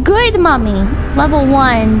 Good mummy. Level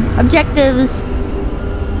 1. Objectives.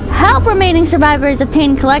 Help remaining survivors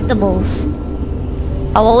obtain collectibles.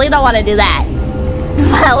 Oh, well, we don't want to do that. We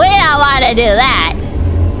don't want to do that.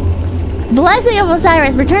 Blessing of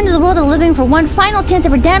Osiris. Return to the world of the living for one final chance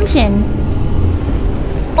of redemption.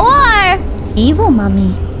 Or... Evil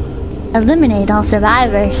mummy. Eliminate all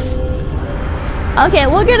survivors. Okay,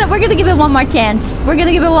 we're gonna give it one more chance. We're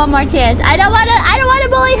gonna give it one more chance. I don't wanna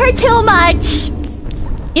bully her too much.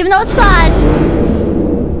 Even though it's fun.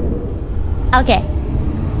 Okay.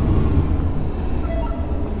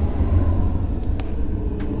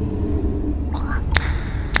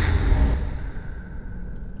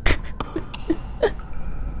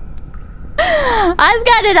 I've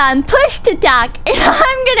got it on push to talk, and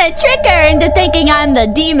I'm gonna trick her into thinking I'm the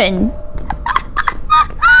demon.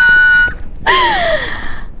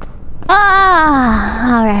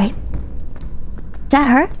 Alright. Is that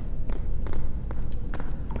her?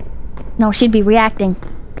 No, she'd be reacting.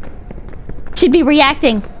 She'd be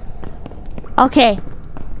reacting. Okay.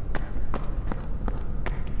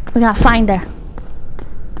 We gotta find her.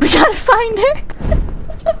 We gotta find her.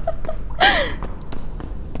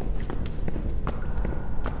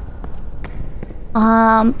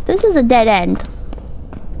 This is a dead end.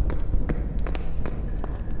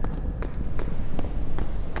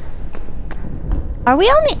 Are we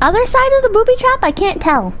on the other side of the booby trap? I can't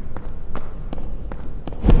tell.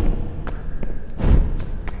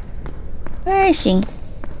 Where is she?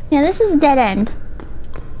 Yeah, this is a dead end.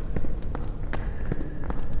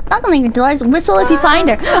 Not gonna leave your doors. Whistle if you find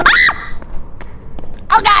her. Ah!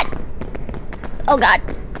 Oh god! Oh god!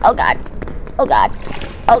 Oh god! Oh god!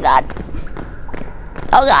 Oh god!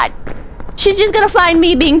 Oh god! She's just gonna find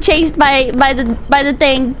me being chased by the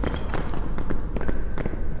thing.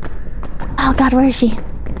 Oh god, where is she?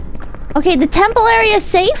 Okay, the temple area is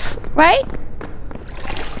safe, right?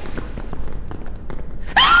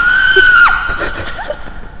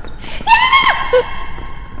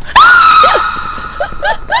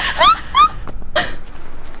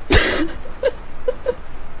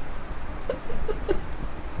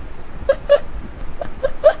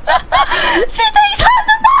 She thinks I'm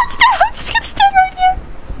the monster! I'm just gonna stand right here.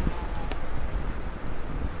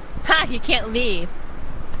 Ha! You can't leave.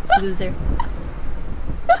 Loser.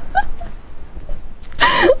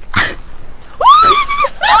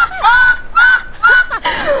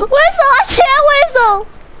 Whistle! I can't whistle!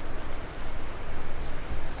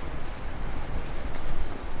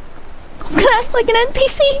 I'm gonna act like an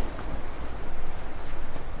NPC.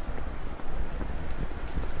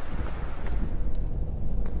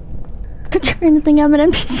 Could you trying to think I'm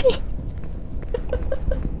an NPC?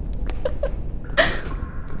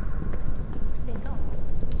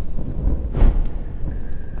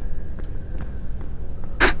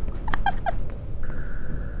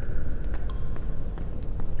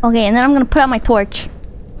 Okay, and then I'm gonna put out my torch.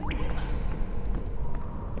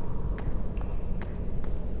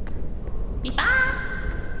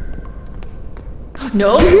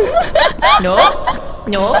 No. No.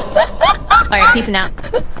 No. Alright, peacing out.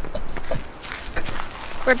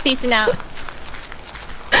 We're peacing out.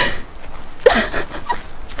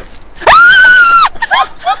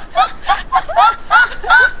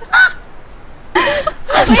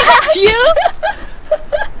 Wait, that's you?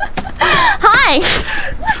 Hi!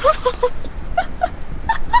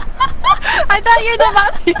 I thought you were the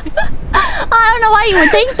mummy. I don't know why you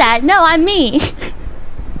would think that. No, I'm me.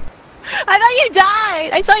 I thought you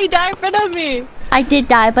died. I saw you die in front of me. I did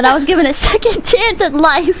die, but I was given a second chance at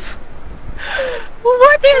life.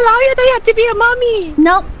 Why did they allow you? They had to be a mummy.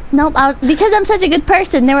 Nope, nope. Because I'm such a good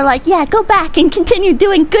person, they were like, yeah, go back and continue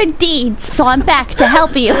doing good deeds. So I'm back to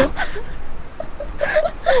help you.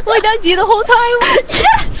 Wait, that's you the whole time?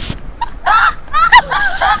 Yes!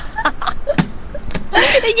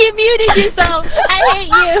 You muted yourself. I hate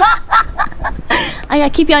you. I gotta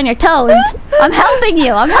keep you on your toes. I'm helping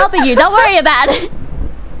you. I'm helping you. Don't worry about it.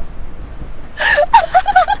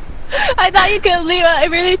 I thought you could leave.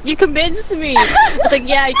 You convinced me. I was like,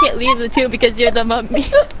 yeah, I can't leave the two because you're the mummy.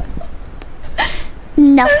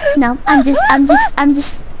 No. I'm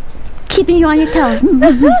just keeping you on your toes.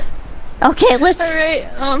 Okay, let's. All right.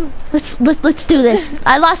 Let's do this.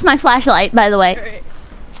 I lost my flashlight, by the way. All right.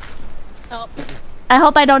 Oh. I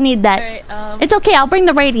hope I don't need that. All right. It's okay. I'll bring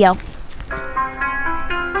the radio.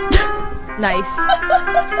 Nice.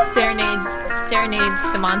 Serenade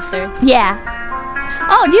the monster. Yeah.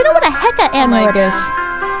 Oh, do you know what a Heka amulet is?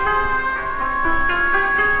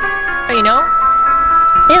 Oh, you know?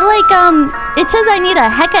 It it says I need a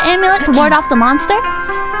Heka amulet to ward off the monster.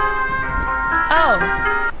 Oh.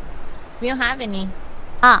 We don't have any.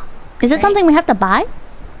 Ah. Is it something we have to buy?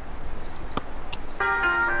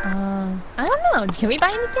 I don't know. Can we buy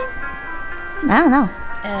anything? I don't know.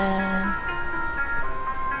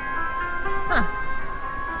 Huh.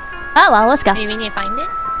 Oh well, let's go. Maybe we need to find it?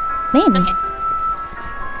 Maybe. Okay.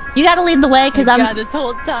 You gotta lead the way because God, this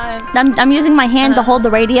whole time. I'm using my hand to hold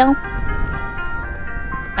the radio.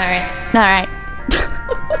 Alright. Alright.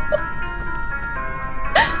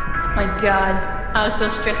 My God. I was so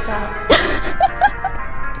stressed out.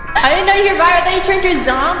 I didn't know you were by. I thought you turned your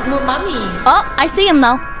mummy. Oh, I see him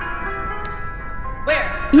though. Where?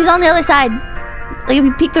 He's on the other side. Like if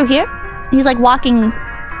you peek through here, he's like walking.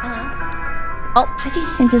 Oh, How'd you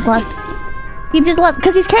see? he just left. He just left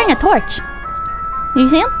because he's carrying a torch. You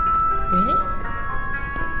see him? Really?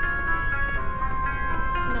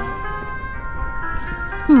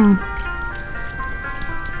 No.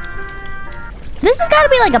 This has got to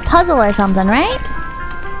be like a puzzle or something, right?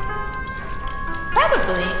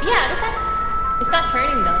 Probably. Yeah, it's not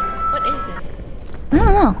turning though. What is this? I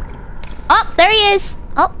don't know. Oh, there he is.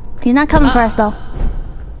 Oh, he's not coming for us though.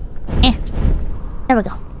 There we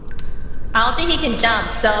go. I don't think he can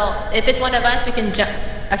jump, so if it's one of us, we can jump.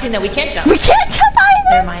 Actually, no, we can't jump. We can't jump either.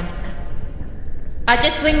 Never mind. I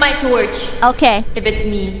just swing my torch. Okay. If it's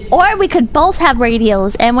me. Or we could both have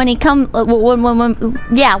radios, and when he we'll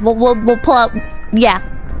pull out. Yeah.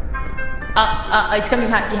 He's coming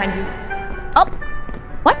behind you. Oh.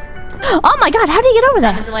 What? Oh my God! How do you get over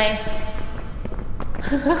there? Out of the way.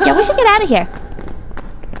 Yeah, we should get out of here.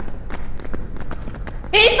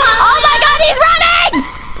 He's following! Oh my God! He's running!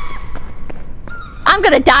 I'm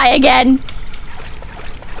gonna die again.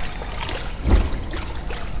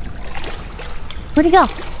 Where'd he go?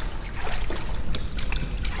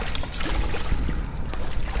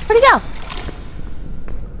 Where'd he go?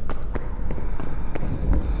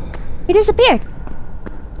 He disappeared.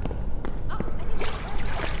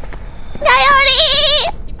 Coyote!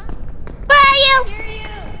 Where are you?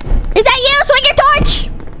 Is that you? Swing your torch!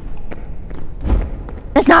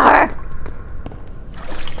 That's not her.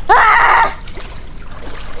 Ah!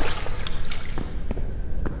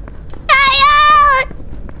 Coyote!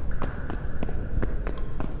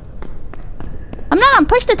 I'm not on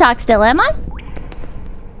push to talk still, am I?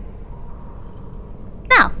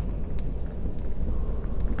 No.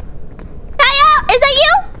 Coyote! Is that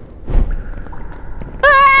you?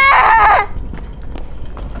 Ah!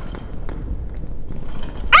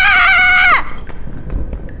 Ah!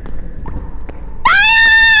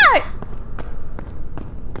 Coyote!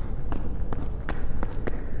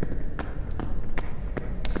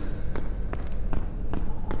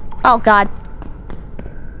 Oh God.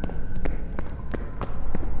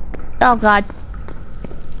 Oh God.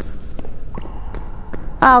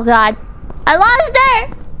 Oh God. I lost her!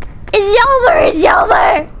 It's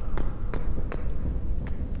over!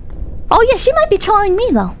 Oh yeah, she might be trolling me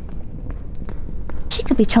though. She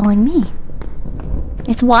could be trolling me.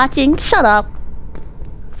 It's watching. Shut up.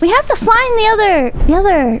 We have to find the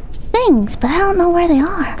other things, but I don't know where they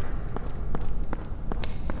are.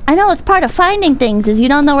 I know it's part of finding things is you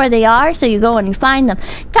don't know where they are, so you go and you find them.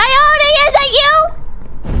 Coyote, is it you?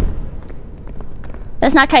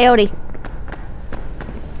 That's not Coyote.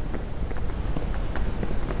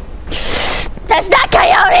 That's not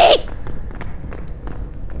Coyote!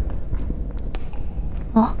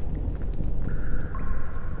 Oh.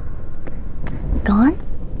 Gone?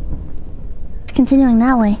 It's continuing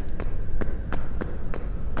that way.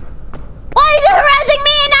 Why is it harassing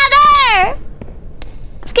me and not her?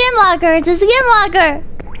 Skin locker, it's a skin locker.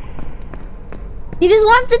 He just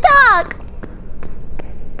wants to talk.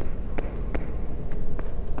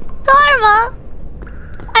 Karma?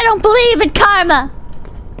 I don't believe in karma.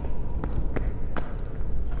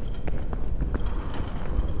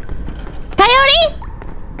 Coyote?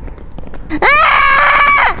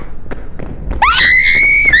 Ah!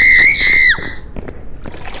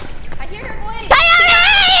 I hear her voice. Coyote!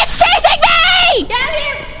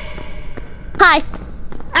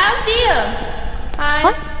 don't see him. Hi.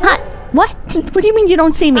 What? Hi. What? What do you mean you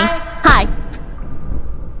don't see me? Hi.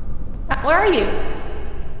 Where are you?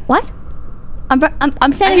 What? I'm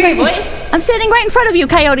standing. I hear your voice. I'm standing right in front of you,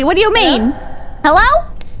 Coyote. What do you mean? Hello?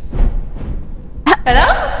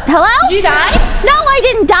 Hello? Hello? Did you die? No, I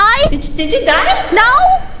didn't die. Did you die? No.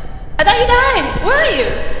 I thought you died. Where are you?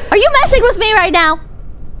 Are you messing with me right now?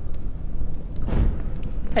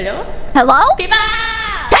 Hello? Hello? Pippa!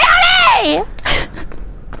 Coyote!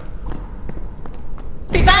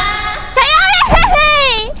 Pippa!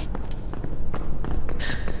 Coyote!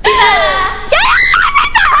 Pippa! Get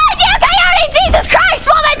behind you, Coyote! Jesus Christ,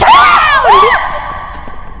 woman, turn around!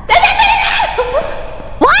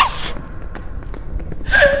 What?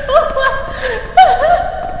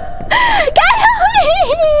 Coyote!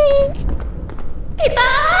 Pippa!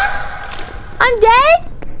 I'm dead?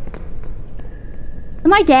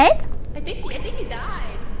 Am I dead? I think you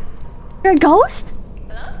died. You're a ghost?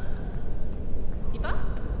 Hello? Pippa?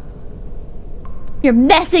 You're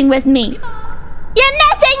messing with me. You're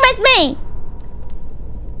messing with me!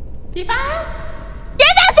 Pippa?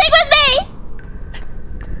 You're messing with me!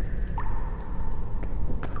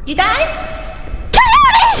 You died?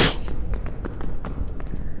 Coyote!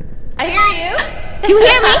 I hear you. You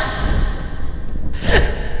hear me?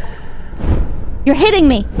 You're hitting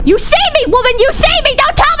me. You see me, woman! You see me!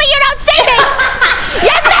 Don't tell me you don't see me!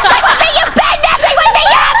 You're messing with me! You've been messing with me!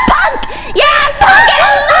 You're a punk! You're a punk and a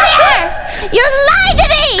liar! You lied to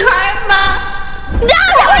me! Karma! No,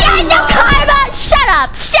 no karma! Shut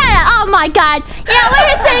up! Shut up! Oh my god! You know, we're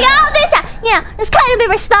just saying all this out. You know, it's kind of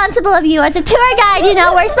irresponsible of you as a tour guide, you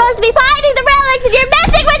know. We're supposed to be finding the relics and you're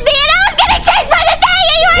messing with me and I was getting chased by the thing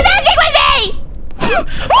and you were messing with me!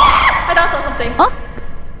 I thought I saw something. Oh?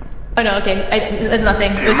 Oh no, okay. There's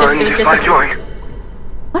nothing. It was Mind just if I join?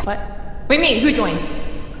 What? What do you mean? Who joins?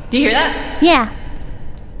 Do you hear that? Yeah.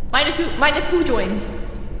 Mind if who joins?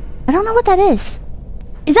 I don't know what that is.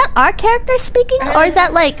 Is that our character speaking? Or is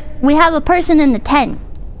that like, we have a person in the tent?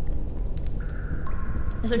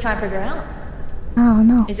 That's what I'm trying to figure out. Oh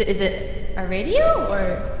no. Is it a radio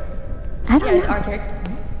or? I don't It's know. our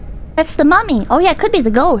character. That's the mummy. Oh yeah, it could be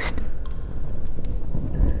the ghost.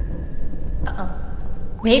 Uh-oh.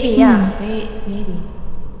 Maybe, yeah. Maybe.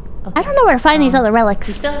 Okay. I don't know where to find these other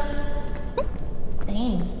relics. Still.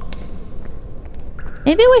 Dang.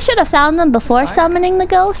 Maybe we should have found them before summoning the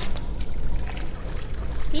ghost.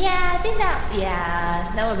 Yeah, I think that would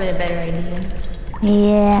have been a better idea.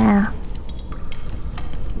 Yeah.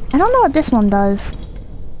 I don't know what this one does.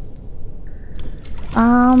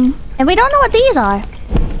 And we don't know what these are.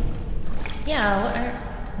 Yeah, what are...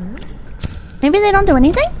 Maybe they don't do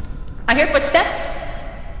anything? I hear footsteps.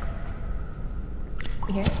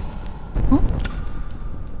 You hear it? Huh?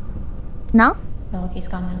 No? No, okay, it's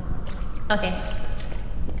gone now. Okay.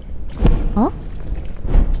 Oh?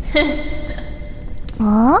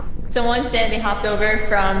 Huh? Someone said they hopped over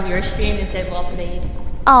from your stream and said well played.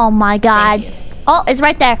 Oh my god. Thank you. Oh, it's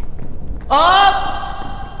right there. Oh!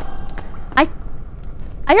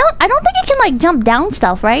 I don't think it can like jump down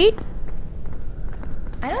stuff, right?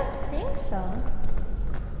 I don't think so.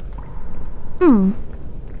 Hmm.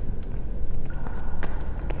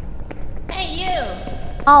 Hey you!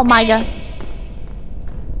 Oh my god.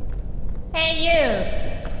 Hey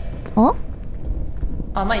you! Oh?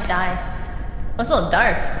 Oh, I might die. Oh, it's a little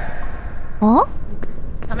dark. Oh?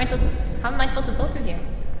 How am I supposed to go through here?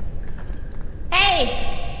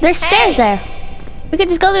 Hey! There's stairs there. We could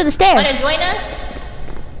just go through the stairs. Wanna join us?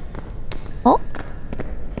 Oh?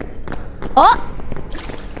 Oh!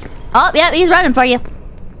 Oh, yeah, he's running for you.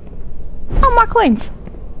 Oh, more coins.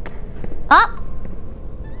 Oh!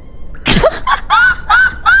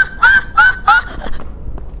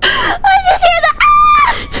 I just hear the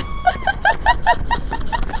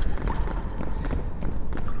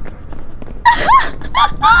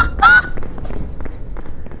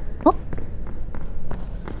oh.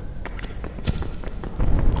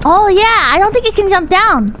 Oh yeah, I don't think it can jump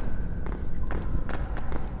down.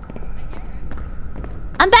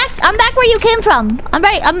 I'm back where you came from. I'm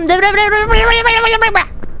right. Hi.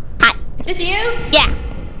 Is this you? Yeah.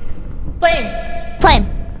 Flame. Flame.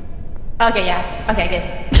 Okay, yeah. Okay, good.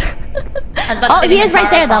 Oh, he is right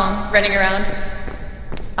there though. Running around.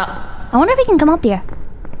 I wonder if he can come up here.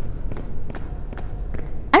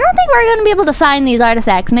 I don't think we're gonna be able to find these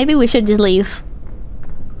artifacts. Maybe we should just leave.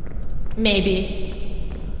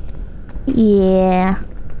 Maybe. Yeah.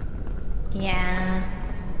 Yeah.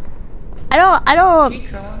 I don't Street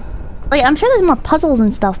troll. like, I'm sure there's more puzzles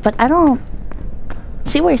and stuff, but I don't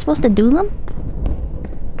see where you're supposed to do them.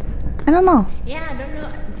 I don't know. Yeah, I don't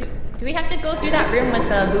know. Do we have to go through that room with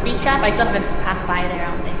the booby trap? I still haven't passed by there,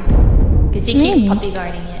 I don't think. Because he keeps puppy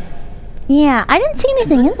guarding it. Yeah, I didn't see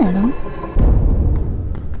anything in there though.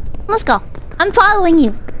 Let's go. I'm following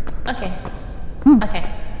you. Okay. Okay.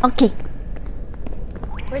 Okay.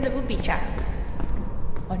 Where's the booby trap?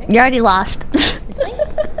 You're already lost. This way?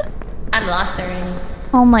 I'm lost already.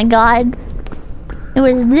 Oh my god. It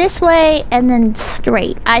was this way and then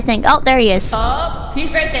straight, I think. Oh, there he is. Oh,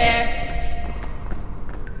 he's right there.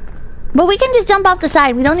 But we can just jump off the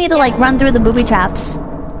side. We don't need to like run through the booby traps.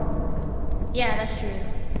 Yeah, that's true.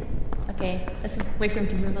 Okay, let's wait for him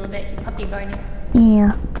to move a little bit. He's puppy guarding.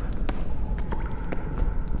 Yeah.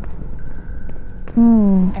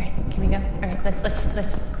 Alright, can we go? Alright, let's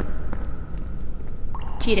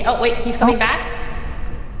cheat it. Oh wait, he's coming back?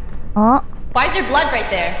 Oh. Why is there blood right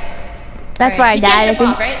there? That's where I died, I think.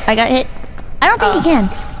 Off, right? I got hit. I don't think you can.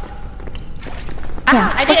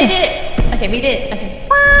 Ah, I did it! Okay, we did. Okay.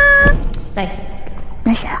 Nice.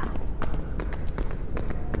 Nice.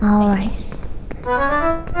 Alright.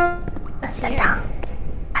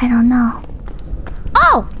 I don't know.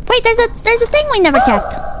 Oh! Wait, there's a thing we never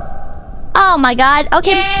checked. Oh my god.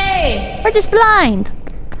 Okay. Yay! We're just blind.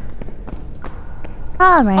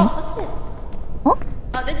 Alright. Oh, what's this? Oh?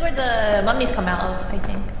 Oh, this is where the mummies come out of, I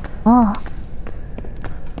think. Oh.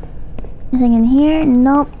 Anything in here?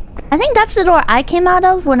 Nope. I think that's the door I came out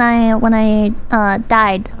of when I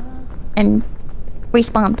died and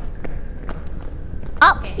respawned.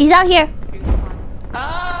 Oh, okay. He's out here.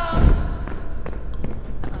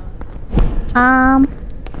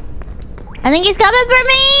 I think he's coming for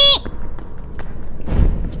me.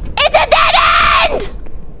 It's a dead end.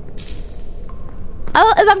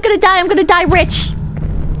 Oh, if I'm gonna die rich.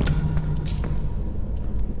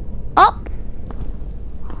 Oh.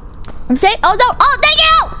 I'm safe. Oh no! Oh, thank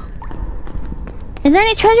you! Is there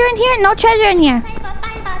any treasure in here? No treasure in here.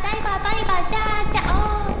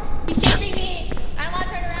 Oh, he's chasing me. I don't want to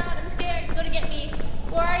turn around. I'm scared. He's gonna get me.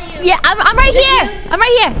 Where are you? Yeah, I'm right here. I'm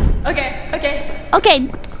right here. Okay, okay. Okay.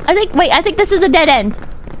 I think this is a dead end.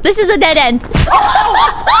 This is a dead end. Just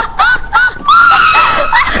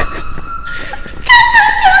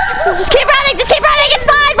keep running. Just keep running. It's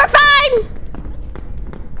fine. We're fine.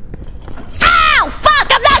 Ow!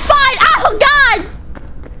 Fuck! I'm not fine! Oh, God!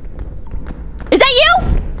 Is that you?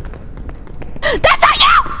 That's not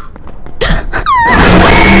you!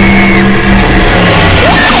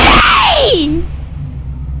 Hey!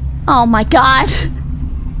 Oh, my God.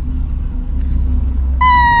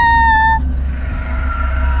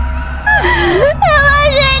 It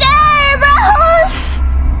wasn't her, bros!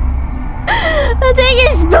 The thing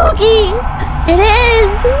is spooky! It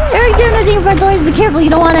is! Eric Jim is your boys, be careful, you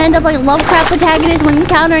don't want to end up like Lovecraft protagonist when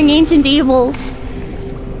encountering ancient evils.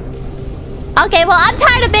 Okay, well, I'm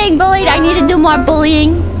tired of being bullied. I need to do more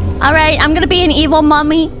bullying. Alright, I'm gonna be an evil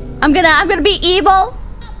mummy. I'm gonna be evil.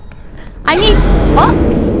 I need... Oh!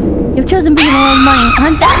 You've chosen being a little money.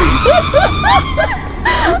 I'm done.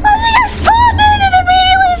 I think I spawned in and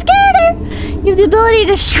immediately scared her. You have the ability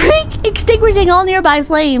to shrink, extinguishing all nearby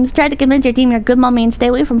flames. Try to convince your team you're a good mummy and stay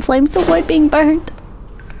away from flames to avoid being burned.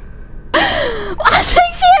 I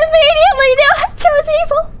think she immediately knew I chose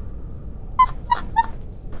evil.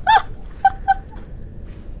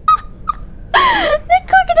 The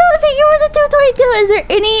crocodile is here with the 222. Is there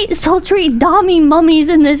any sultry dummy mummies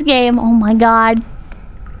in this game? Oh my god.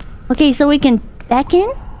 Okay, so we can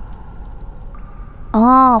beckon?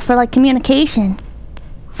 Oh, for like communication.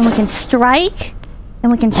 And we can strike.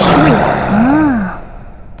 And we can shoot. Ah.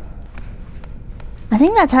 I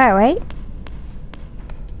think that's her, right?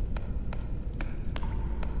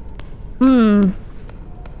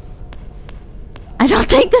 I don't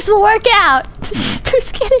think this will work out. She's too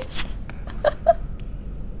skittish.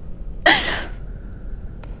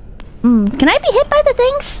 Can I be hit by the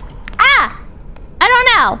things? Ah! I don't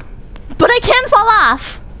know. But I can fall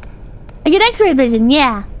off. I get x-ray vision,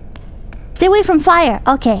 yeah. Stay away from fire.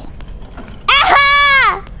 Okay.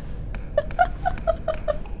 Aha!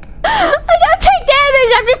 I don't take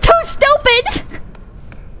damage. I'm just too stupid.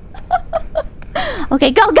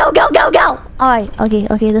 Okay, go. Alright,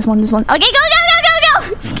 okay, this one. Okay, go.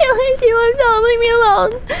 Skill issue, I'm done. Leave me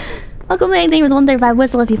alone. Welcome to anything with 135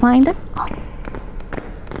 whistle if you find her.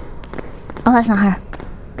 Oh, that's not her.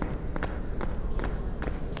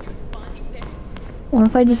 What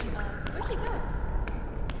if I just... Where'd she go?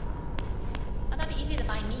 I thought it'd be easier to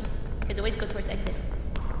find me. Because always go towards exit.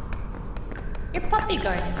 You're puppy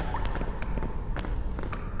guarding.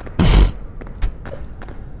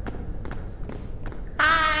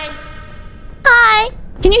 Hi!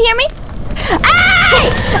 Can you hear me? Hey!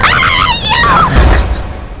 You!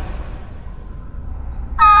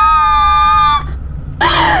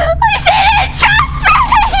 She didn't trust me!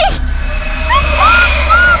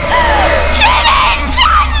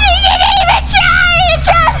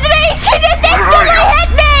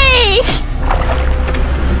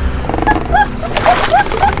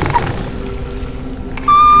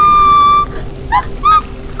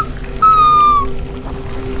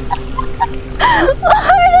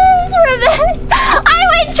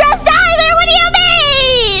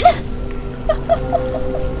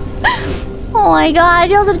 my god,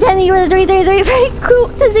 you're also pretending you were the 333. Very cool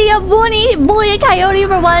to see a bully a coyote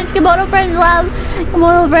for once. Komodo friends love.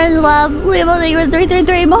 Komodo friends love. Label that you were the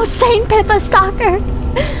 333. Most sane Pippa stalker.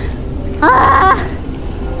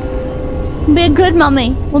 Be a good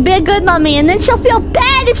mummy. We'll be a good mummy, and then she'll feel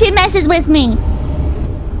bad if she messes with me.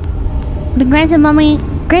 Been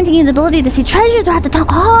granting you the ability to see treasure throughout the town.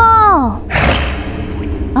 Oh!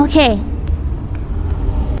 Okay.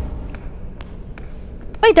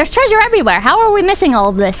 Wait, there's treasure everywhere. How are we missing all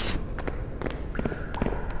of this?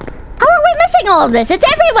 How are we missing all of this? It's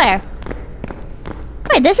everywhere!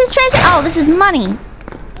 Wait, this is treasure? Oh, this is money.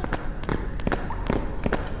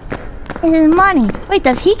 This is money. Wait,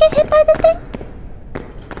 does he get hit by the thing?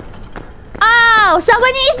 Oh, so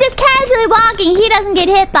when he's just casually walking, he doesn't get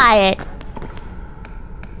hit by it.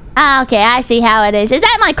 Ah, okay, I see how it is. Is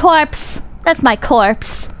that my corpse? That's my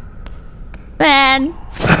corpse. Man.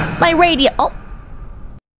 My radio... Oh.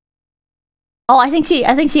 Oh, I think she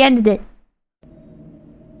ended it.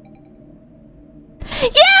 You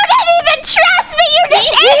didn't even trust me! You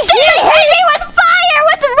just instantly hit me with fire!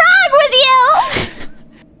 What's wrong with you?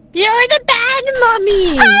 You're the bad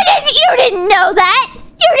mummy! You didn't know that!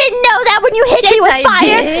 You didn't know that when you hit me with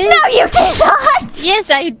fire! Did. No, you did not! Yes,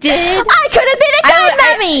 I did! I could have been a good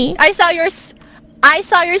mummy! I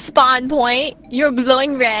saw your spawn point. You're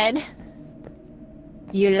glowing red.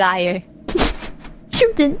 You liar.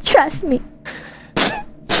 You didn't trust me.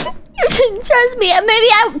 You didn't trust me. Maybe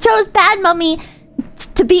I chose bad mummy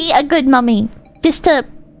to be a good mummy. Just to...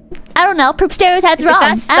 I don't know, prove stereotypes wrong.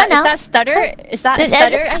 I don't know. Is that stutter? Is that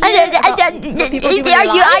stutter? Are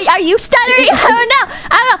you stuttering? I don't know.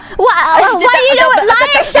 Why do you know what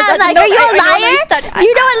liars sound like? Are you a liar?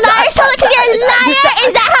 You know what liars sound like because you're a liar?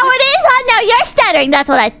 Is that how it is? Oh no, you're stuttering. That's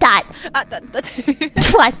what I thought. That's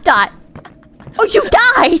what I thought. Oh, you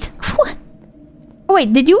died? What? Oh,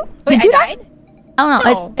 wait, did you? Wait, did you I died? Oh no,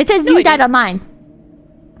 No. it says you died on mine.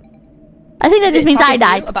 I think that just means I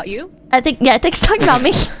died. About you? I think it's talking about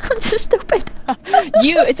me. I'm just stupid.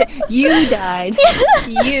 You died.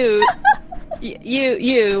 You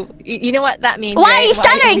know what that means? Why are you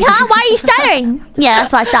stuttering, huh? Why are you stuttering? Yeah,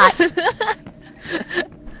 that's what I thought.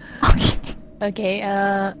 Okay.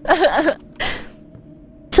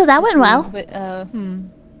 So that went well. But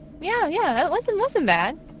yeah, that wasn't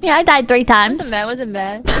bad. Yeah, I died 3 times. Wasn't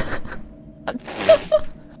bad.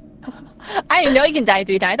 I didn't know you can die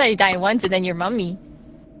 3 times. I thought you died once and then you're mummy.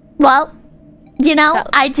 Well, you know,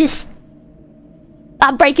 I'm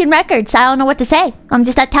breaking records. I don't know what to say. I'm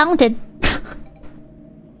just that talented.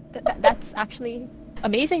 That's actually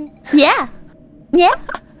amazing. Yeah. Yeah.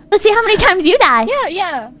 Let's see how many times you die.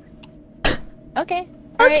 Yeah. Okay.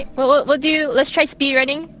 Alright. Well, let's try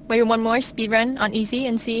speedrunning. Maybe one more speedrun on easy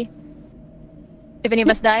and see if any of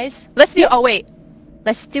us dies. Let's do... Oh, wait.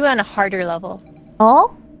 Let's do it on a harder level.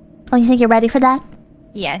 Oh? Oh, you think you're ready for that?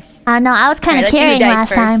 Yes. No, I was kind of carrying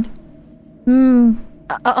last time.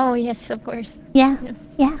 Oh, yes, of course. Yeah.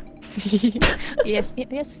 Yeah. Yes.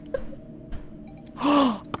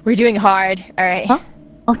 We're doing hard. Alright. Huh?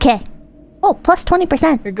 Okay. Oh, plus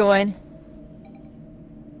 20%. We're going.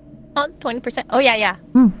 Oh, 20%. Oh, yeah.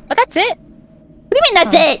 Oh, that's it? What do you mean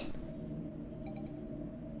that's it?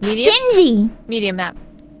 Medium? Stingy. Medium map.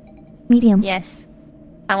 Medium. Yes.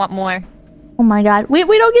 I want more. Oh my god. We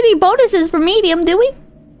don't get any bonuses for medium, do we?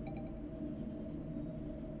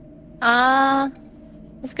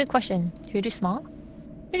 That's a good question. Should we do small?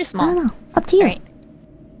 We do small. I don't know. Up to you. Right.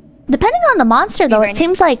 Depending on the monster, though, it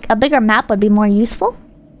seems like a bigger map would be more useful.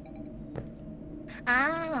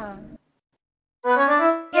 Yeah,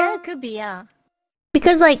 it could be, yeah.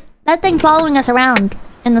 Because, like, that thing following us around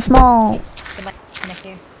in the small... The mic connect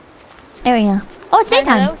here. There we go. Oh, it's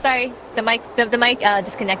daytime. Hello? Sorry. The mic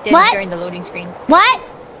disconnected during the loading screen. What?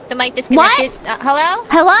 The mic disconnected. What? Hello?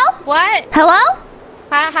 What? Hello?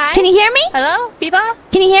 Hi? Can you hear me? Hello? Pippa?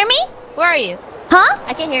 Can you hear me? Where are you? Huh?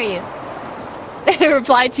 I can't hear you.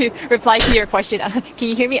 reply to your question. Can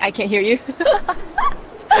you hear me? I can't hear you.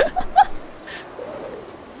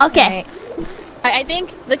 Okay. Right. I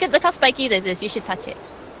think look how spiky this is. You should touch it.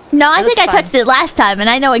 No, I think I touched it last time, and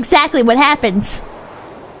I know exactly what happens.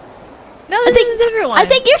 No, this is a different one. I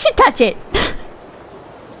think you should touch it.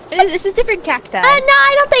 It's a different cacti. No,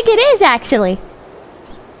 I don't think it is actually.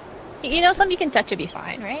 You know, something you can touch would be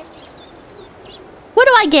fine, right? What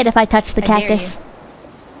do I get if I touch the cactus?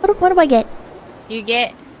 What do I get? You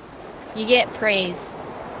get praise.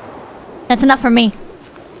 That's enough for me.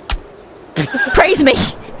 Praise me.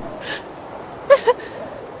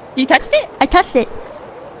 You touched it? I touched it.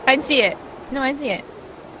 I didn't see it. No, I didn't see it.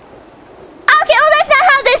 Okay, well that's not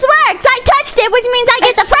how this works. I touched it, which means I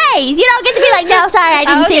get the praise. You don't get to be like, no, sorry, I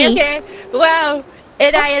didn't see. Okay. Wow.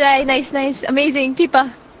 Edai. Nice. Amazing.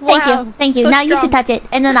 Pippa. Wow. Thank you. So now you should strong. touch it,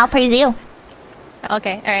 and then I'll praise you.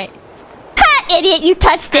 Okay, alright. Ha! Idiot, you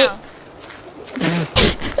touched it!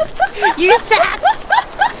 You suck!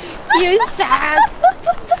 You suck!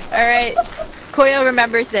 Alright. Koyo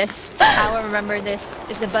remembers this. I will remember this.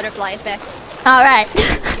 It's the butterfly effect. Alright.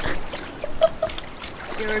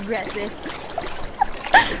 You'll regret this.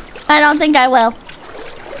 I don't think I will. Where's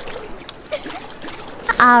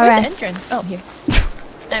the Alright. entrance? Oh, here.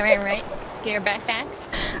 Alright. Scare backpacks.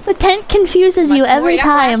 The tent confuses you every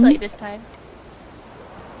time. Flashlight this time.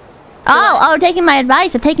 Oh, taking my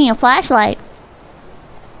advice of taking a flashlight.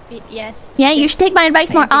 Yes. Yeah, you should take my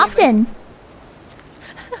advice more often.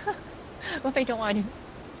 What if I don't want to?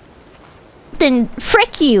 Then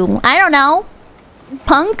frick you. I don't know.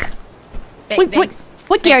 Punk. Thanks.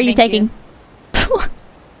 What gear are you taking?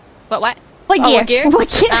 What? What Oh, gear? what gear? What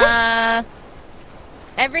gear?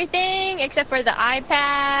 Everything except for the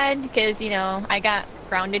iPad, because you know I got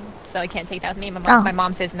grounded, so I can't take that with me. My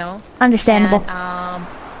mom says no. Understandable. And,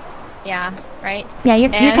 yeah, right. Yeah, you're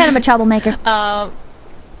kind of a troublemaker.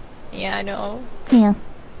 Yeah, I know. Yeah.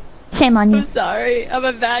 Shame on you. I'm sorry. I'm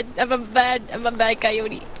a bad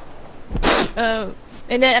coyote. And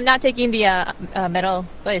then I'm not taking the metal.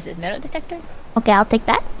 What is this? Metal detector? Okay, I'll take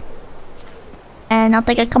that. And I'll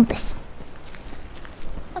take a compass.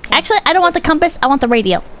 Okay. Actually, I don't want the compass. I want the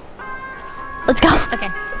radio. Let's go. Okay.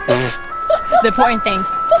 The important things.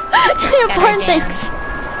 The important things.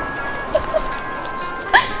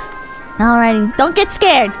 Alrighty. Don't get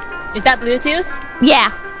scared. Is that Bluetooth?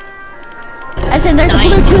 Yeah. As in, there's a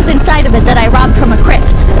Bluetooth inside of it that I robbed from a crypt.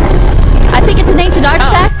 I think it's an ancient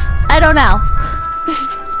artifact. I don't know.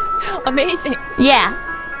 Amazing. Yeah.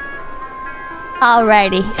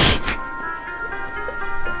 Alrighty.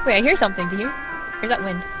 Wait, I hear something. Do you hear? Here's that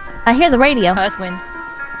wind. I hear the radio. Oh, that's wind.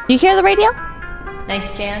 You hear the radio? Nice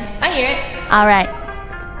jams. I hear it. Alright.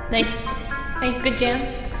 Nice, good jams.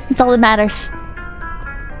 That's all that matters.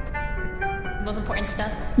 Most important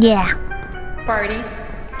stuff. Yeah. Parties.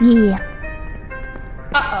 Yeah.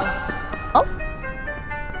 Uh-oh. Oh.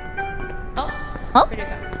 Oh. Oh. Where'd it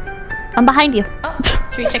go? I'm behind you. Oh.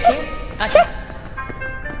 Should we check here? Okay. Sure.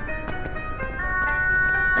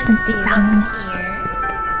 Let's see what's here.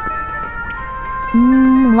 A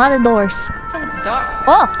lot of doors. It's on the dark.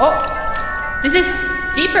 Oh! Oh! This is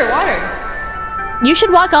deeper water. You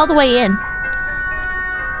should walk all the way in.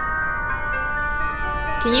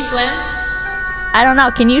 Can you swim? I don't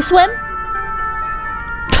know. Can you swim?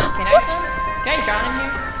 Can I swim? Can I drown in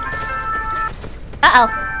here? Uh-oh.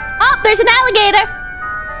 Oh, there's an alligator!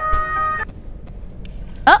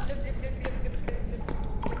 Oh.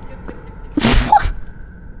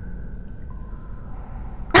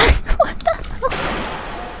 What the hell?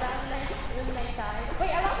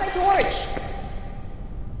 Wait, I lost my torch.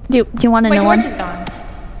 Do you want a My new torch one? is gone.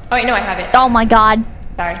 Oh wait, no, I have it. Oh my god.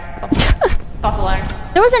 Sorry. False alarm.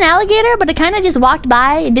 There was an alligator, but it kind of just walked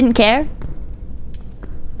by. It didn't care.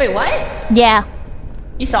 Wait, what? Yeah.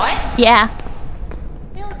 You saw it? Yeah.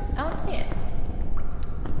 I don't see it.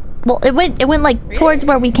 Well, it went like Really? towards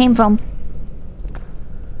where we came from.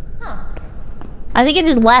 Huh. I think it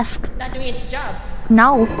just left. Not doing its job.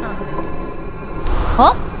 No. Huh.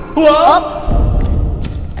 Oh. Whoa! Oh.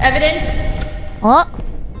 Evidence? Oh.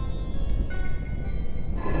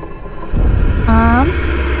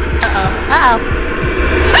 Uh-oh.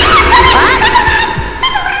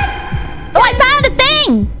 What? Oh, I found a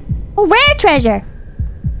thing! Oh, rare treasure.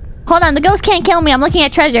 Hold on, the ghost can't kill me. I'm looking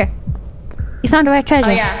at treasure. You found a rare treasure.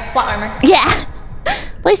 Oh yeah, plot armor. Yeah.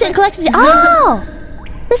 Place it in collection. Oh!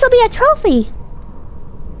 This will be a trophy.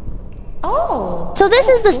 Oh. So this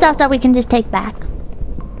is the stuff that we can just take back.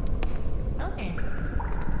 Okay.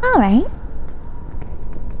 Alright.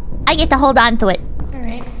 I get to hold on to it.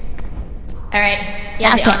 Alright. Alright.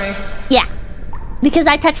 Yeah, the honors. Yeah. Because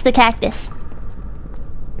I touched the cactus.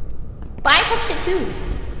 But I touched it too.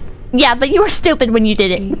 Yeah, but you were stupid when you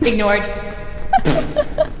did it. Ignored.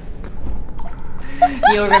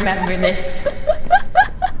 You'll remember this.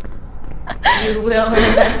 You will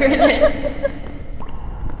remember this.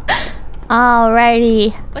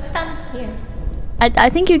 Alrighty. What's down here? I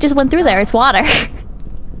think you just went through there. It's water.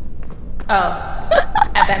 Oh.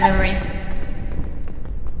 I have bad memory.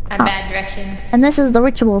 I have bad directions. And this is the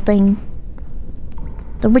ritual thing.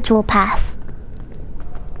 The ritual path.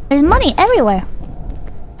 There's money everywhere.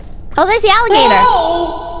 Oh, there's the alligator.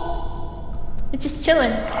 Oh! It's just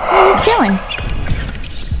chilling. Oh, he's chilling.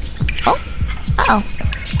 Oh. Uh-oh.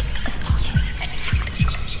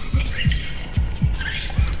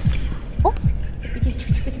 Oh.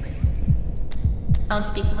 I don't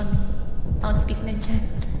speak ninja.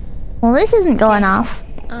 Well, this isn't going off.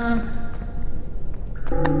 Oh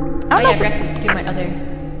yeah, I forgot to do my other...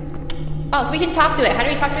 Oh, we can talk to it. How do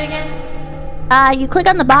we talk to it again? You click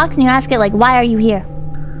on the box and you ask it, like, why are you here?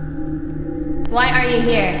 Why are you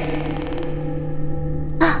here?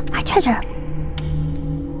 My treasure.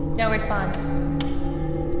 No response.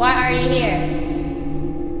 Why are you here?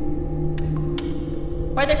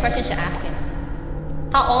 What other questions should I ask it?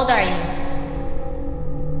 How old are you?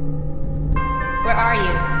 Where are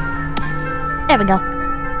you? There we go.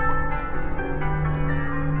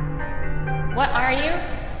 What are you?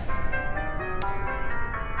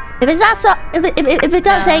 If it's not so, if it's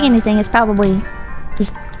not saying anything, it's probably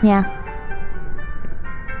just yeah.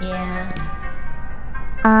 Yeah.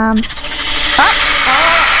 Oh,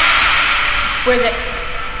 Where is it?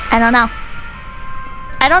 I don't know.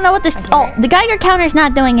 I don't know what this. Oh, the Geiger counter's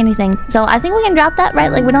not doing anything, so I think we can drop that,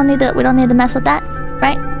 right? Like we don't need to mess with that,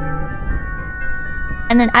 right?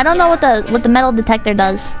 And then I don't know what the metal detector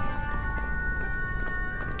does.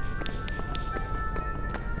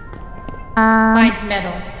 Finds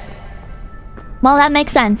metal. Well, that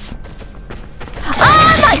makes sense.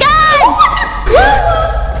 Oh my god!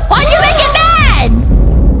 Why'd you make it mad?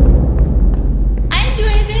 I didn't do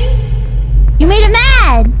anything. You made it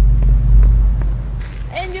mad.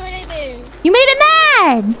 I didn't do anything. You made it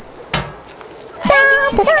mad. I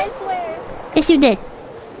didn't do anything, I swear. Yes, you did.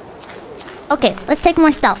 Okay, let's take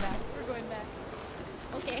more stuff. We're going back.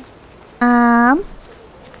 Okay.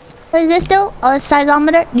 What does this do? Oh, it's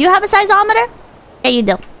seismometer. Do you have a seismometer? Yeah, you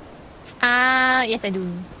do. Yes I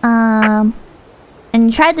do. And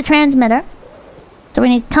you tried the transmitter. So we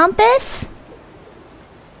need compass.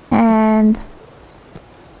 And...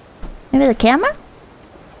 maybe the camera?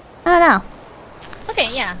 I don't know. Okay,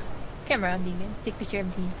 yeah. Camera, I'm vegan. Take a picture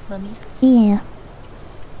of the mummy. Yeah.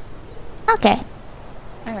 Okay.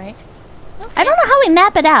 Alright. Okay. I don't know how we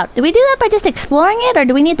map it out. Do we do that by just exploring it, or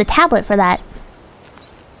do we need the tablet for that?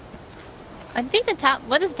 I think the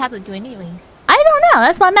what does the tablet do anyways? I don't know.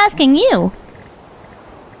 That's why I'm asking you.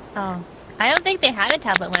 Oh. I don't think they had a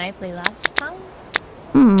tablet when I played last time.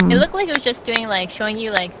 Hmm. It looked like it was just doing like, showing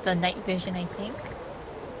you like the night vision, I think.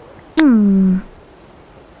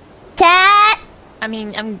 Cat! I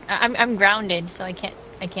mean, I'm grounded, so I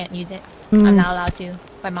can't use it. I'm not allowed to.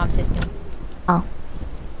 My mom says no. Oh.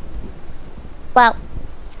 Well,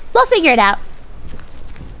 we'll figure it out.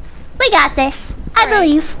 We got this. I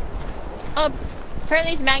believe. Oh,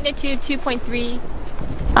 apparently it's magnitude 2.3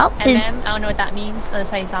 Oh, mm. I don't know what that means. The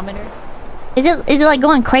seismometer. is it like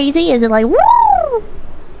going crazy? Is it like woo?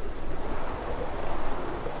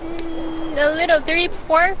 A little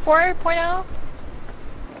 4.0.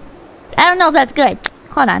 I don't know if that's good.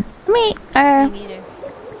 Hold on. Let me. Me neither.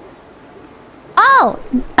 Oh,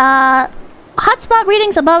 hotspot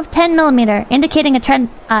readings above 10 millimeter, indicating a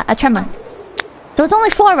tremor. So it's only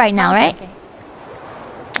 4 right now, right? Okay.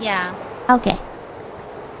 Yeah. Okay.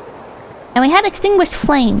 And we had extinguished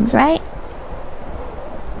flames, right?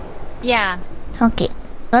 Yeah. Okay.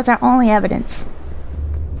 That's our only evidence.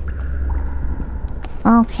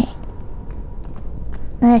 Okay.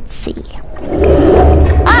 Let's see.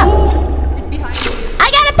 Oh! It's behind you. I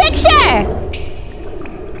got a picture!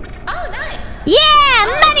 Oh, nice. Yeah!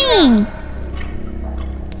 Money!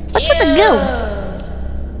 What's with the goo?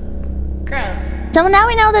 Gross. So now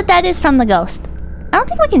we know that that is from the ghost. I don't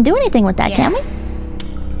think we can do anything with that, Yeah. can we?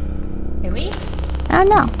 Can we? I don't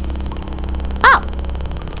know. Oh!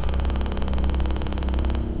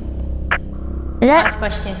 Is Last that...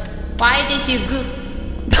 question. Why did you goop?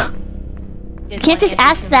 You can't just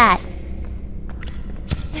ask that.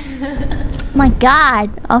 My god.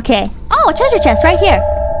 Okay. Oh, a treasure chest right here.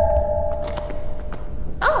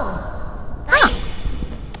 Oh. Nice.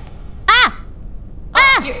 Ah!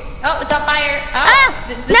 Ah! Oh, it's on fire. Oh, Ah!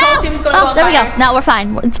 this whole tomb's going to go Oh, on there we fire. go. No, we're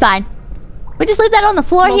fine. It's fine. We just leave that on the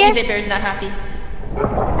floor Smokey here. the Bear's not happy. Oh.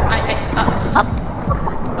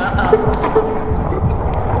 Uh-oh.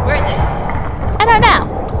 Where is it? I don't know.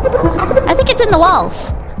 I think it's in the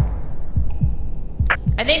walls.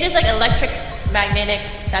 I think there's like electric, magnetic.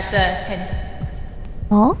 That's a hint.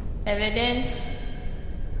 Oh? Evidence.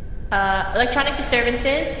 Electronic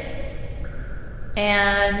disturbances.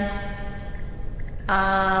 And...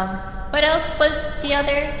 what else was the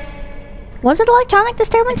other? Was it electronic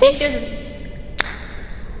disturbances? I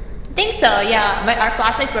think so, yeah. Our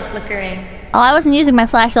flashlights were flickering. Oh, I wasn't using my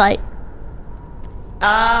flashlight.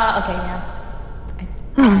 Okay, yeah.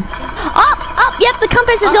 Oh, yep, the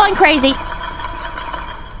compass is going crazy.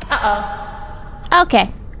 Uh-oh.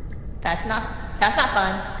 Okay. That's not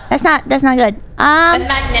fun. That's not good. The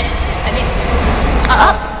magnet. I mean...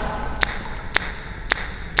 Uh-oh.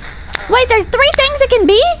 Wait, there's 3 things it can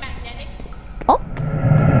be? Magnetic.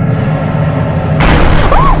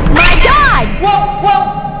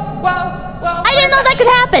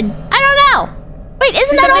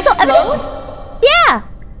 fossil evidence. Yeah.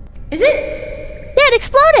 Is it? Yeah, it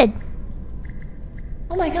exploded.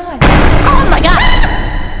 Oh my god. Oh my god.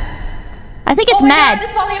 I think it's oh my mad. God,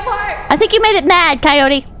 it's falling apart. I think you made it mad,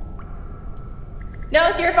 Coyote. No,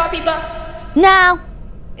 it's your fault, Pippa. No.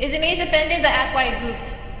 Is it me offended? That's why I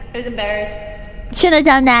pooped. I was embarrassed. Should have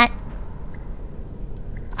done that.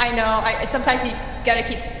 I know. Sometimes you gotta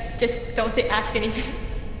keep. Just don't ask anything.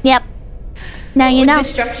 Yep. Now you know.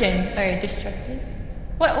 Destruction. Or destruction.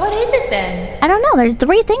 What is it then? I don't know. There's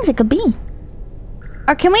 3 things it could be.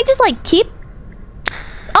 Or can we just like keep?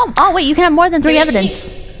 Oh wait. You can have more than 3 evidence.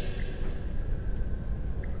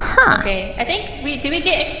 Huh. Okay. I think did we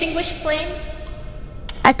get extinguished flames?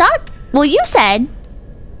 I thought. Well, you said.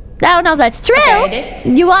 I don't know if that's true. Okay, I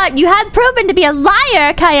did. You have proven to be a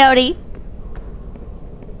liar, Coyote.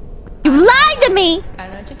 You lied to me. I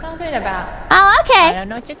don't know what you're talking about. Oh, okay. I don't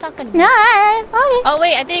know what you're talking about. Alright, okay. Oh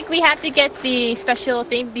wait, I think we have to get the special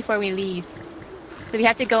thing before we leave. So we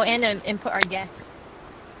have to go in and input our guests.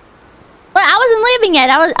 Well, I wasn't leaving yet.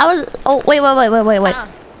 I was. Oh, wait. Ah.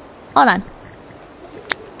 Hold on.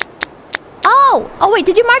 Oh, wait.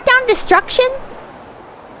 Did you mark down destruction?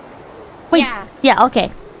 Wait. Yeah. Yeah.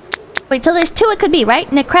 Okay. Wait. So there's 2. It could be right.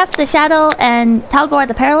 𝐒𝐡𝐚𝐭 the Shadow and 𝐴𝐿𝐺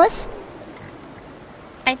the Perilous.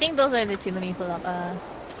 I think those are the 2. Let me pull up.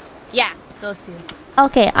 Yeah, those 2.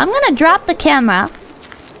 Okay. I'm gonna drop the camera,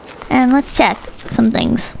 and let's check some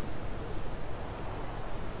things.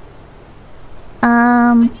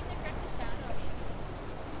 I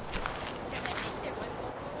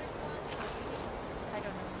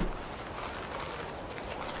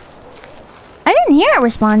didn't hear it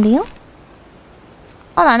respond to you.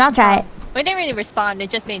 Hold on, I'll try it. We didn't really respond, it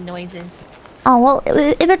just made noises. Oh, well,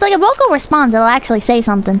 if it's like a vocal response, it'll actually say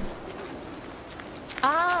something.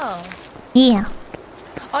 Oh. Yeah.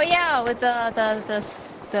 Oh yeah, with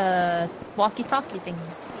the walkie-talkie thing,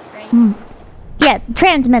 right? Yeah,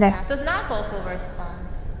 transmitter. Yeah, so it's not vocal response.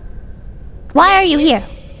 Why are you here?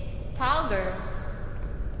 𝐴𝐿𝐺.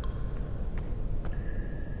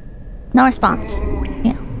 No response.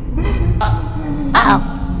 Yeah. Uh-oh.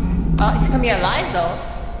 Oh, it's coming alive though.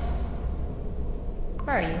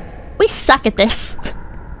 Where are you? We suck at this.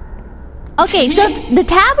 Okay, so the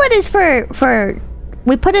tablet is for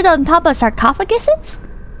we put it on top of sarcophaguses?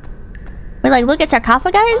 We like look at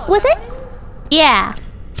sarcophagi with it? Yeah.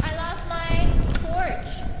 I lost my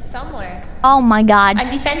torch somewhere. Oh my god. I'm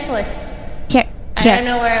defenseless. Here. I don't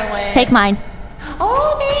know where it went. Take mine.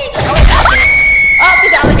 Oh, thanks. Oh,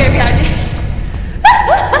 there's an alligator behind you.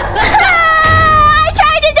 I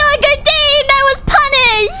tried to do a good deed and I was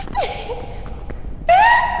punished!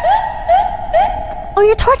 Oh,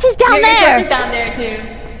 your torch is down there! Your torch is down there too.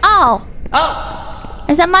 Oh. Oh.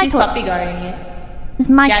 Is that my He's torch? puppy guarding it. It's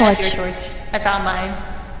my Yeah, torch. that's your torch. I found mine.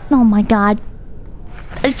 Oh my god.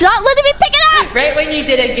 It's not letting me pick it up! Right when you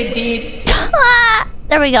did a good deed.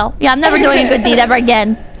 There we go. Yeah, I'm never doing a good deed ever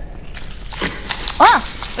again. Oh!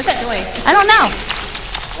 What's that noise? I don't know.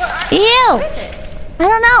 Ew! What is it? I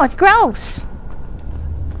don't know. It's gross.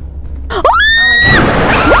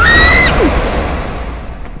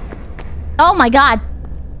 Oh my god.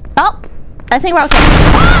 Oh, I think we're okay.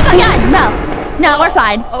 Oh my god, no. No, we're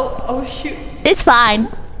fine. Oh shoot. It's fine.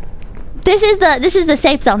 This is the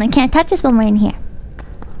safe zone. And can't touch us when we're in here.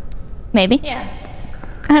 Maybe. Yeah.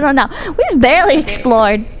 I don't know. We've barely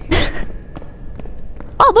explored.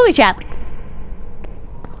 Oh, booby trap.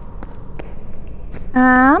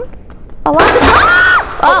 Oh, lots of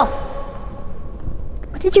oh!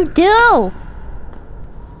 What did you do?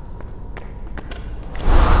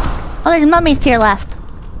 Oh, there's mummies to your left.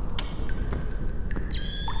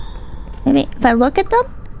 Maybe if I look at them?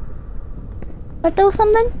 That do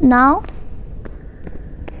something? No?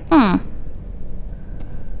 Ah!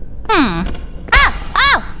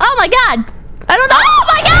 Oh my god! I don't know! Oh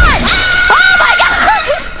my god! Oh my god!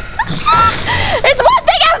 It's one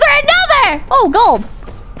thing after another! Oh, gold.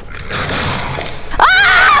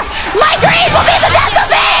 Ah! My greed will be the death of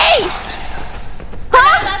me! We're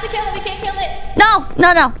not allowed to kill it. We can't kill it. No.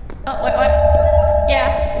 Oh, what?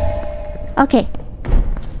 Yeah. Okay.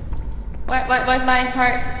 Why's my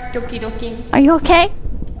heart doki? Are you okay?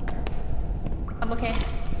 I'm okay.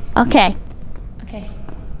 Okay. Okay.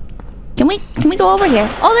 Can we go over here?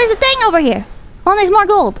 Oh, there's a thing over here. Oh, there's more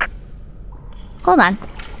gold. Hold on.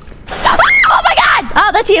 Oh my god!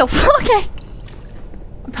 Oh, that's you. Okay.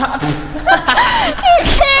 You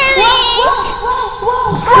scared me!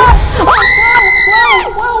 Whoa!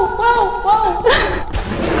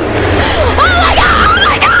 Oh my god! Oh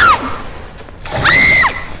my god!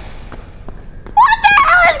 What the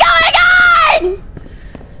hell is going on?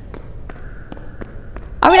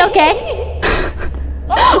 Are we okay?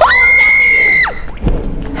 Oh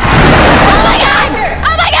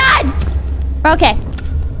Okay.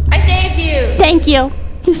 I saved you. Thank you.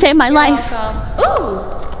 You saved my life. Welcome. Ooh.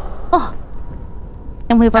 Oh.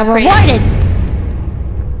 And we were I'm pretty. rewarded.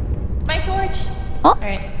 My torch. Oh.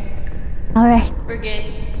 Alright. Alright. We're good.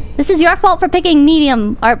 This is your fault for picking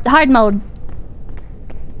medium or hard mode.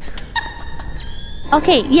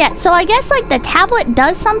 Okay, yeah, so I guess like the tablet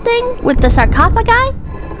does something with the sarcophagi?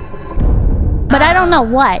 But I don't know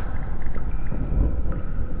what.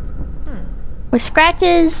 With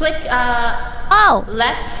scratches. Click Oh!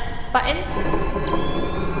 left button.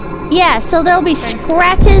 Yeah, so there'll be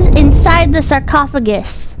scratches inside the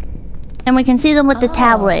sarcophagus. And we can see them with the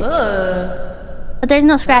tablet. Ugh. But there's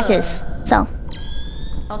no scratches, so.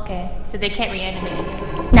 Okay, so they can't reanimate it.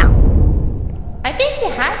 No. I think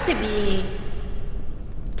it has to be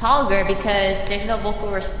taller because there's no vocal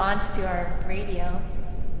response to our radio.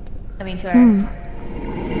 I mean, to our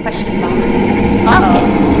question box. Uh-oh. Okay.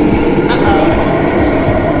 Uh-oh.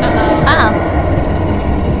 Uh-oh. Uh-oh.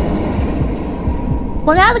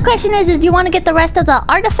 Well, now the question is do you want to get the rest of the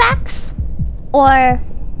artifacts? Or...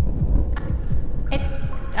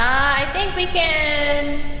 I think we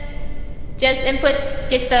can just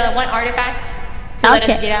get the one artifact to let us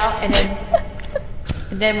get out, and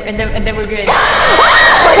then we're good.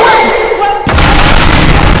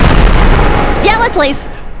 Yeah, let's leave.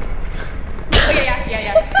 Okay,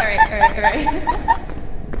 yeah. Alright.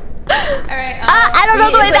 Alright. I don't know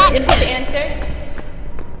the way back. Input the answer.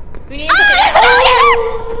 We need to input the answer.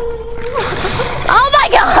 Oh my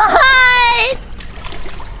god!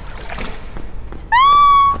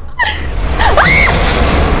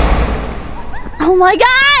 Oh my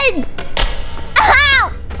god!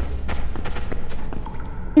 Ow!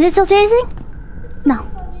 Is it still chasing? No.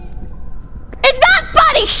 It's not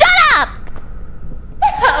funny! Shut up!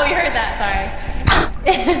 Oh, we heard that, sorry.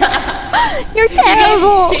 You're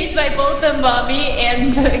terrible. You're chased by both the mummy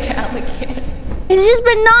and the 𝐒𝐚𝐭. It's just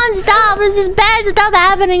been non-stop. It's just bad stuff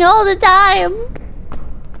happening all the time.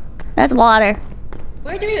 That's water.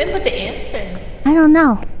 Where do we input the answer? I don't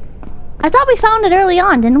know. I thought we found it early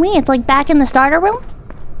on, didn't we? It's like back in the starter room?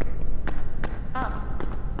 Oh.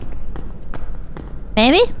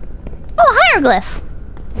 Maybe? Oh, a hieroglyph.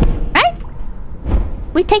 Right?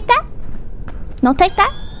 We take that? No take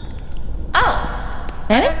that? Oh.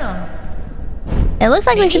 Maybe? I don't know. It looks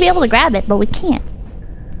like we should be able to grab it, but we can't.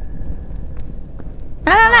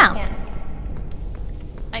 I don't know.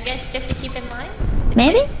 I guess just to keep in mind.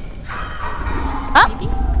 Maybe? Oh! Maybe?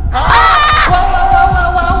 Ah!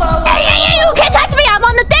 Whoa. Hey, you can't touch me! I'm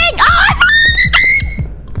on the thing! Oh, I'm fine!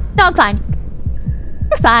 No, I'm fine.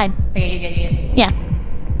 We're fine. Okay, you're good. Yeah. How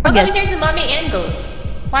We're come good. there's a mummy and ghost?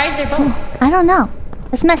 Why is there both? I don't know.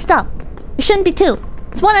 It's messed up. It shouldn't be two.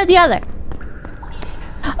 It's one or the other.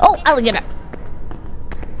 Oh, alligator.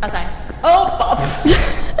 Outside. Oh, Bob.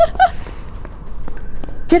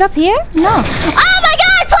 Is it up here? No. Oh my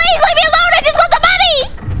god, please leave me alone! I just want the money!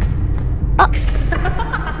 Oh.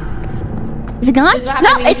 Is it gone? This is what No,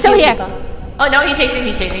 happens when it's you still kill here. people. Oh no, he's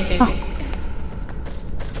chasing. Oh.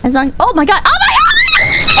 As long oh my god! Oh my god!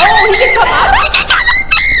 Oh, he can come up? He can come up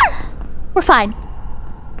there! We're fine.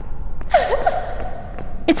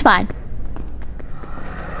 It's fine.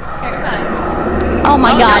 Here, come on. Oh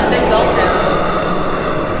my god. No, there's gold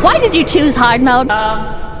now. Why did you choose hard mode?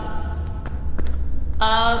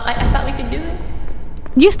 I thought we could do it.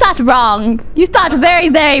 You thought wrong. You thought very,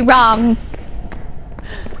 very wrong.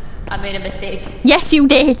 I made a mistake. Yes, you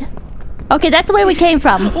did. Okay, that's the way we came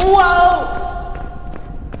from. Whoa!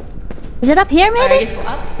 Is it up here, maybe? Alright, just go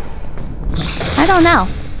up. I don't know.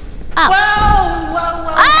 Oh.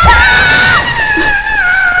 Whoa! Ah!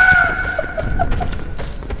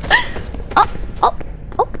 Oh,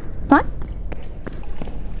 what?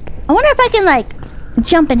 I wonder if I can, like,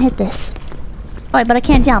 jump and hit this. Oh, wait, but I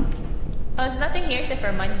can't jump. Oh, there's nothing here except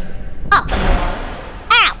for money. Oh!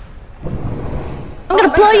 Ow! I'm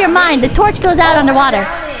gonna blow your mind. The torch goes out underwater.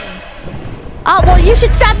 Oh, well, you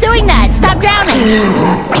should stop doing that. Stop drowning.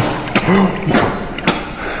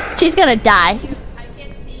 She's gonna die. I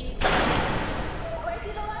can't see.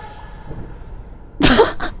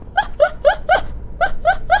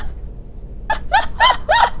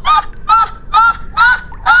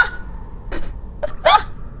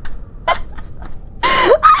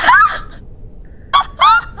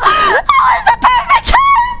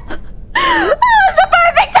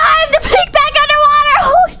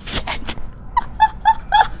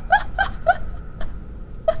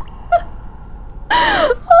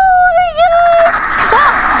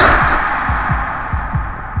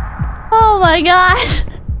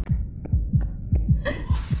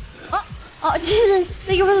 Oh, Jesus.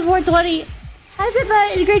 Thank you for the 420. Hi, Pippa.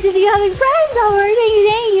 It's great to see you having friends over.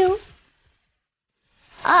 Thank you.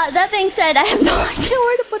 That being said, I have no idea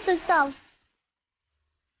where to put this stuff.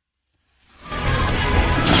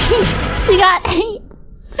 She got 8.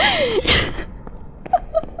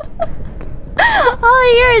 All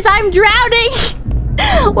I hear is I'm drowning.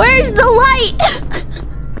 Where's the light?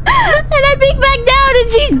 And I peek back down and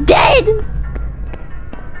she's dead.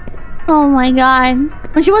 Oh my god.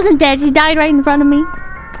 Well, she wasn't dead. She died right in front of me.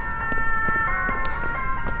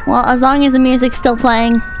 Well, as long as the music's still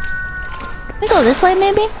playing. Can we go this way,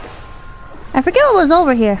 maybe? I forget what was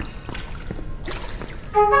over here.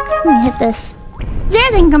 Let me hit this.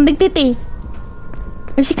 𝐒𝐴𝐴𝐴𝐿 𝐵𝐵𝐵𝐵.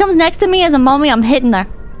 If she comes next to me as a mommy, I'm hitting her.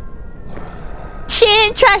 She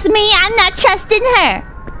didn't trust me, I'm not trusting her.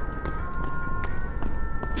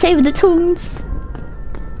 Save the tunes.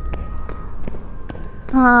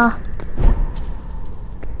 Oh,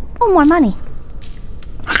 more money.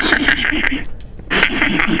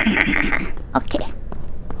 Okay.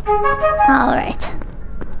 Alright.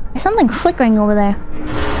 There's something flickering over there.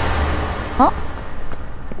 Oh.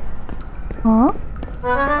 Oh.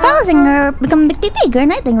 Fellow singer become BGM Good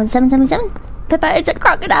night thing with 777. Pippa, it's a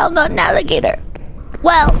crocodile, not an alligator.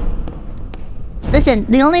 Well, listen,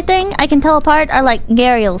 the only thing I can tell apart are like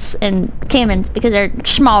gharials and caimans because they're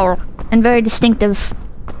small and very distinctive.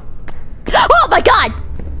 Oh my god!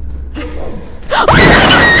 Oh my god!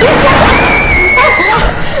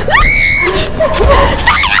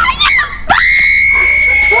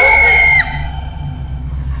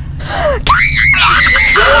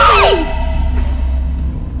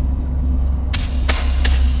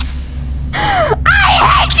 I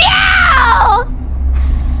hate you!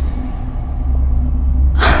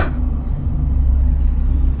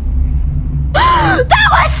 That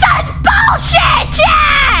was such bullshit,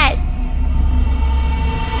 chat!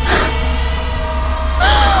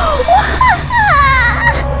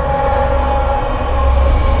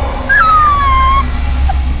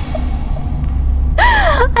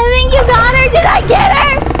 I think you got her. Did I get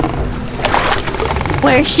her?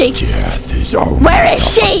 Where is she? Death is only Where is the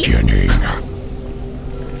she? beginning.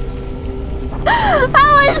 That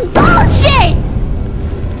was bullshit!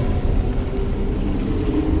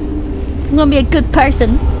 I'm gonna be a good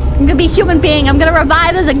person. I'm gonna be a human being. I'm gonna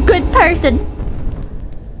revive as a good person.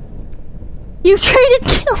 You traded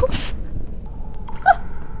kills.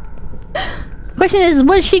 Question is,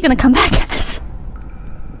 what is she gonna come back as?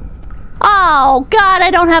 Oh god,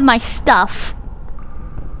 I don't have my stuff.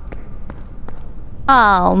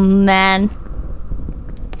 Oh man.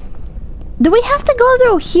 Do we have to go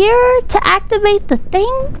through here to activate the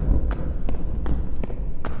thing?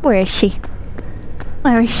 Where is she?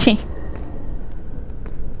 Where is she?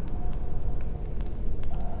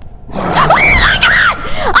 Oh my god!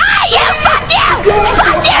 Ah, you! Fuck you!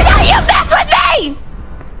 Fuck you! Don't you mess with me!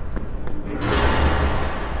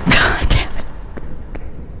 God damn it.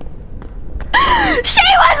 She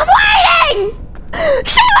was waiting!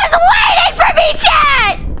 She was waiting for me,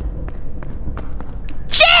 chat!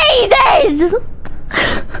 Jesus!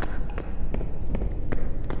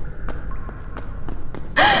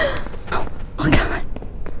 Oh god.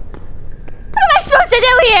 What am I supposed to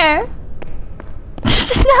do here? This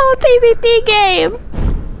is now a PvP game.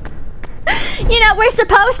 You know, we're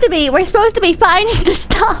supposed to be finding the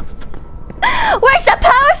stuff. We're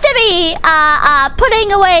supposed to be,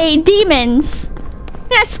 putting away demons.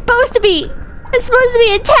 It's supposed to be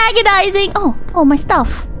antagonizing. Oh, my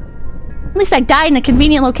stuff. At least I died in a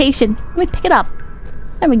convenient location. Let me pick it up.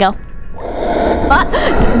 There we go.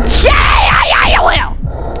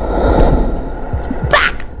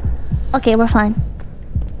 Back! Okay, we're fine.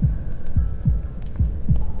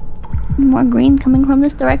 More green coming from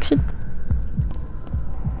this direction.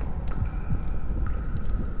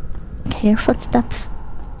 Okay, your footsteps.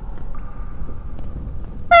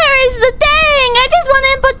 Where is the thing? I just want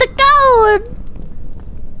to input the code!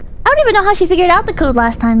 I don't even know how she figured out the code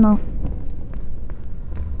last time, though.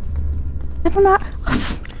 I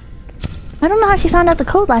don't know how she found out the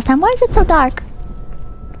code last time. Why is it so dark?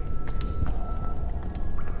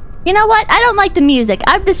 You know what? I don't like the music.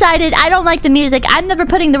 I've decided I don't like the music. I'm never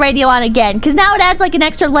putting the radio on again. Because now it adds like an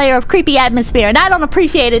extra layer of creepy atmosphere. And I don't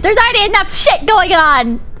appreciate it. There's already enough shit going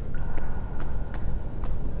on.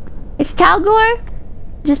 It's 𝐂𝐚𝐭?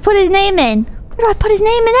 Just put his name in. Where do I put his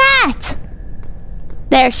name in at?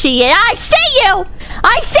 There she is. I see you!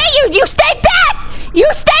 I see you! You stay back! You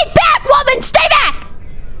stay back, woman! Stay back!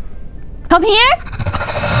 Come here?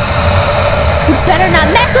 You better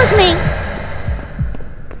not mess with me!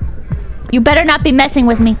 You better not be messing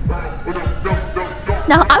with me.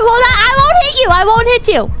 No, I won't hit you! I won't hit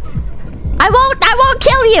you! I won't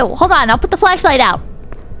kill you! Hold on, I'll put the flashlight out.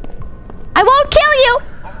 I won't kill you!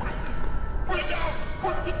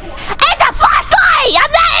 Why?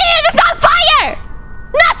 I'm not. It's not fire.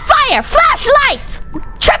 Not fire. Flashlight.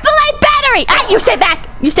 AAA battery. Ah, you stay back.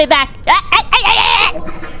 You stay back.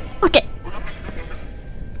 Okay.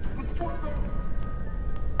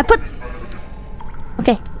 I put.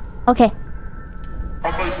 Okay. Okay.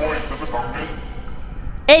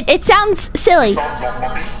 It sounds silly.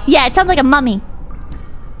 Yeah, it sounds like a mummy.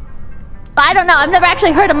 But I don't know. I've never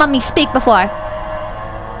actually heard a mummy speak before.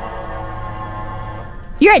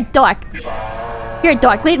 You're a dork. You're a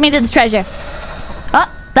dork. Lead me to the treasure. Oh,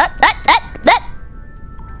 that.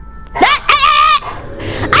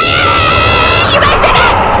 You better stay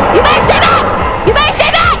back! You better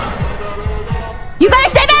stay back! You better stay back! You better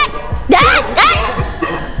stay back!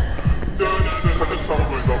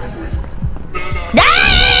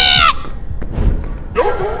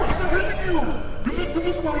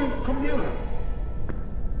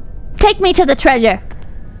 Take me to the treasure.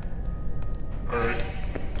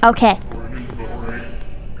 Okay.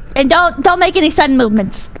 And don't make any sudden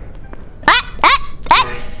movements.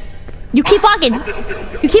 You keep walking.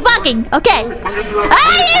 You keep walking. Okay.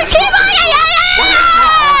 You keep walking.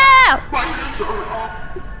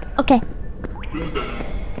 Okay.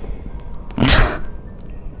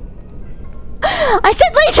 I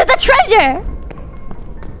said lead to the treasure.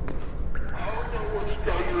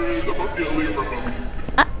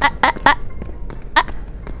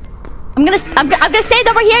 I'm gonna stand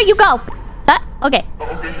over here. You go. Okay.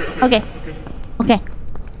 Okay. Okay.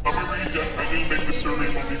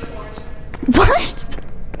 What?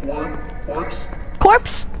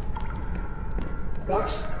 Corpse?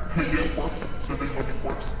 Corpse? Yeah, corpse. Survey mummy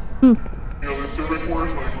corpse. You know, the survey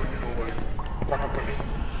corpse, like, oh my god!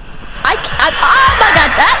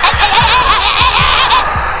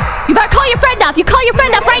 You better call your friend up! You call your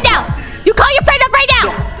friend up right now! You call your friend up right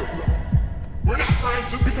now! We're not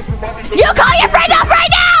friends just because we're mommy. You call your friend up right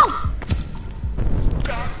now!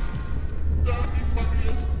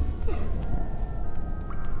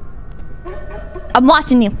 I'm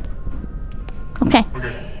watching you. Okay.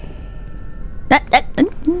 Okay.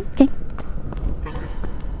 Okay.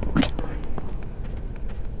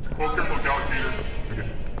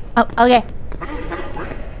 Oh, okay.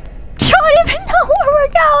 You don't even know where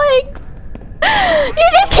we're going. You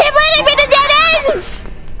just keep leading me to dead ends.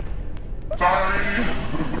 Sorry.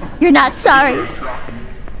 You're not sorry.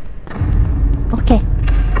 Okay.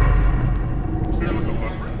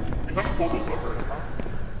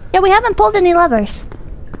 Yeah, we haven't pulled any levers.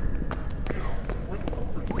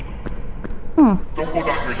 Don't pull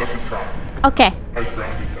down here, that's a trap. Okay. I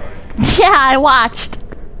drowned and died. Yeah, I watched.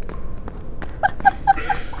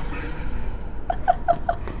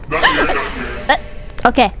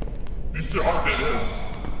 Okay.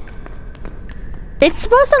 It's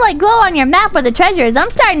supposed to like glow on your map where the treasure is.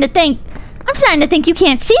 I'm starting to think you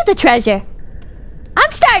can't see the treasure.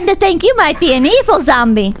 I'm starting to think you might be an evil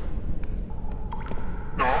zombie.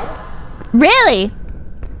 No. Really?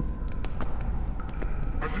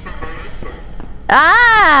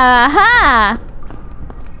 Ah,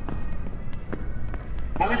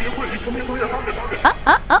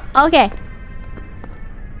 okay.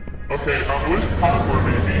 Okay, where's Concord,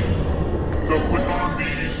 maybe? So click on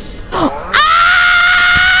these stars.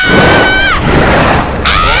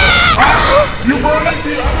 You brought it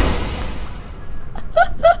down!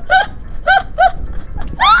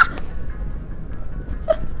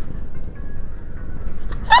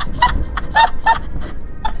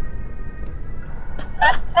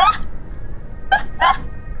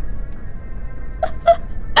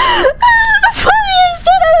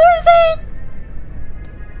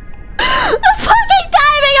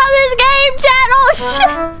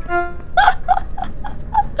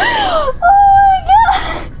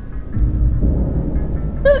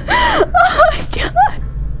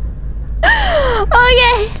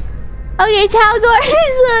 Talgor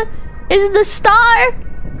is the star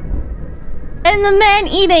and the man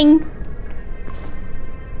eating.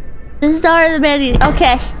 The star and the man eating.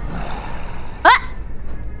 Okay. Ah!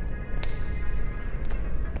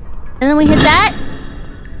 And then we hit that.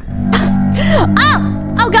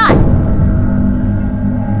 Oh! Oh god!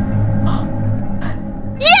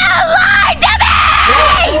 You lied to me!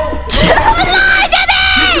 You lied to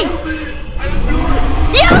me!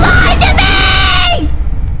 You lied to me!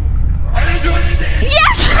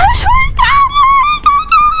 Yes! It was Talgor!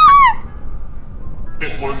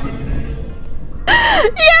 It wasn't me.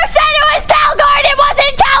 You said it was Talgor and it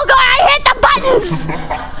wasn't Talgor! I hit the buttons!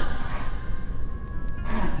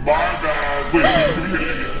 My bad. Wait, can you hit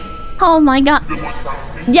it again? Oh my god.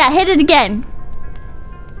 Yeah, hit it again.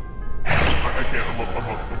 I can't.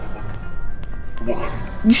 I'm up.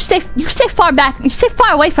 You stay far back. You stay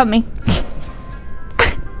far away from me.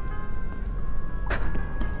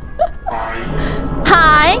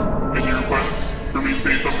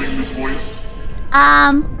 voice?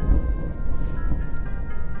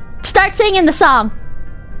 Start singing the song.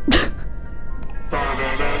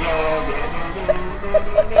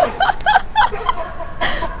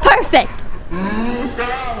 Perfect.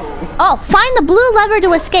 Oh, find the blue lever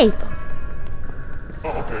to escape. Oh,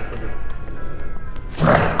 okay.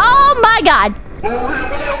 Oh my god. Wait,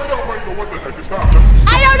 what the heck is that?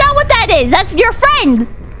 I don't know what that is. That's your friend.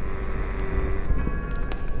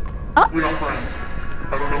 Oh. We're not friends.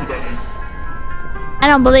 I don't know who that is. I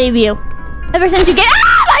don't believe you. Ever since you get—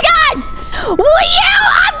 oh my god! Will you?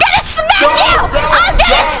 I'm gonna smack you! I'm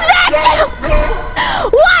gonna smack you!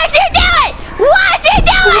 Why'd you do it? Why'd you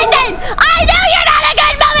do it then? I know you're not a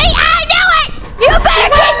good mummy! I knew it! You better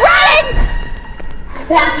keep running!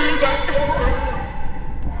 Why did you do that?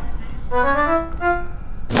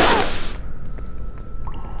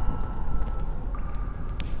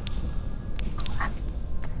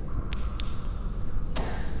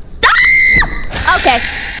 Okay.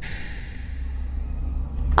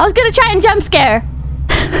 I was gonna try and jump scare.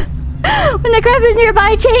 When the crab is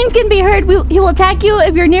nearby, chains can be heard. He will attack you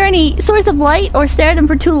if you're near any source of light or stare at him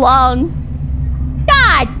for too long.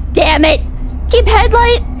 God damn it! Keep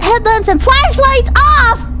headlamps and flashlights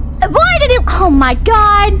off! Avoid it! Oh my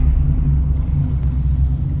god!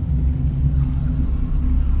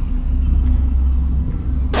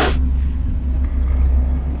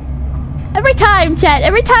 Every time, chat,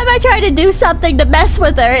 every time I try to do something to mess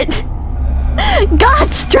with her,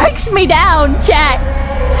 God strikes me down, chat.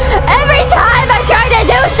 Every time I try to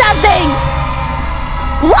do something.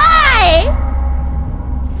 Why?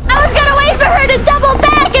 I was gonna wait for her to double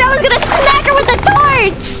back and I was gonna smack her with the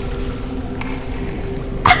torch.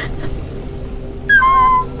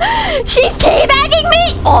 She's teabagging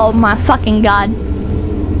me? Oh my fucking god.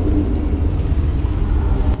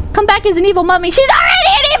 Come back as an evil mummy. She's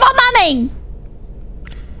already an evil mummy!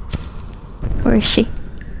 Where is she?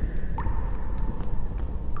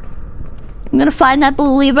 I'm gonna find that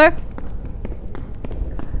blue lever.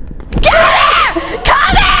 Come here!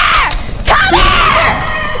 Come here! Come here!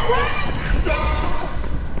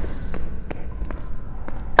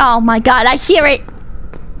 Oh my god, I hear it.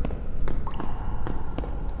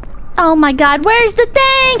 Oh my god, where's the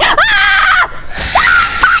thing? Ah!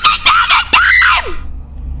 Fucking damn this time!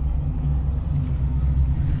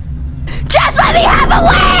 Just let me have a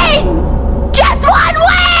win! Just one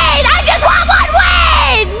win! I just want one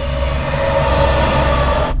win!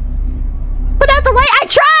 Put out the light. I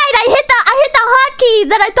tried. I hit the hotkey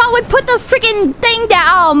that I thought would put the freaking thing down.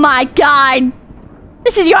 Oh my god!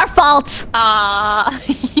 This is your fault.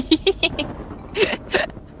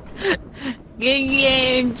 Good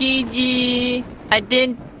game, GG. I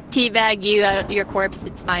didn't teabag you out of your corpse.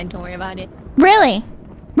 It's fine. Don't worry about it. Really?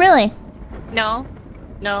 Really? No.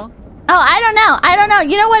 No. Oh, I don't know. I don't know.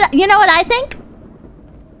 You know what? You know what I think?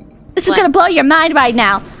 This is gonna blow your mind right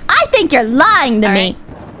now. I think you're lying to me.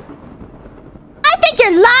 I think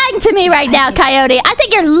you're lying to me right now, Coyote. I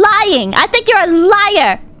think you're lying. I think you're a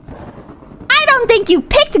liar. I don't think you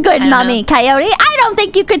picked good mummy, Coyote. I don't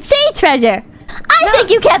think you could see treasure. I think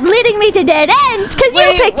you kept leading me to dead ends because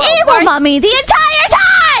you picked evil mummy the entire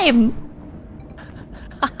time.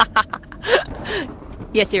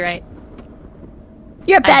 Yes, you're right.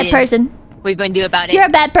 You're a bad person. What are you going to do about it? You're a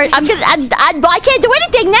bad person. I can't do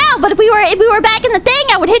anything now. But if we were back in the thing,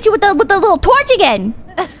 I would hit you with the little torch again.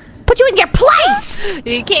 Put you in your place.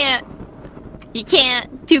 You can't. You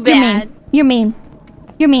can't. Too bad. You're mean.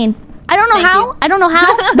 You're mean. I don't know how. I don't know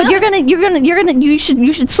how. But you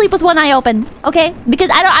should sleep with one eye open. Okay? Because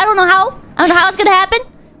I don't know how. I don't know how it's gonna happen.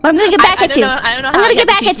 But I'm gonna get back at you. I don't know how. I'm gonna get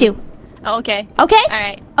back at you. Oh, okay. Okay? All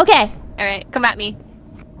right. Okay. All right. Come at me.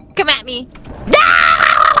 Come at me.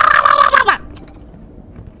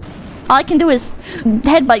 All I can do is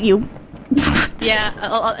headbutt you. Yeah,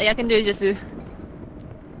 all I can do is just...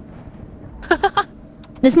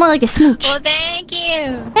 It's more like a smooch. Well, thank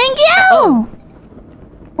you! Thank you! Oh.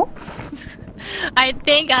 I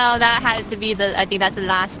think that had to be the... I think that's the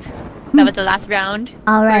last... That was the last round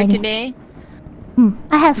for today.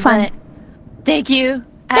 I had fun. But thank you.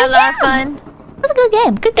 I had a lot of fun. It was a good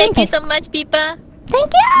game. Good game. Thank you so much, Pippa.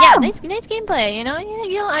 Thank you. Yeah, nice gameplay. You know,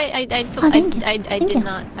 I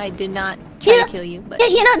did not try to kill you, but yeah,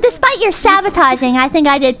 you know, despite your sabotaging, I think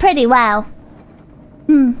I did pretty well.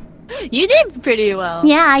 You did pretty well.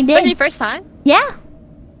 Yeah, I did. For the first time. Yeah.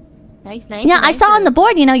 Nice, nice. Yeah, I saw on the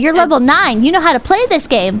board. You know, you're level 9. You know how to play this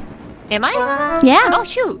game. Am I? Yeah. Oh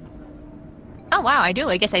shoot. Oh wow, I do.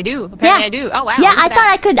 I guess I do. Apparently I do. Oh wow. Yeah, I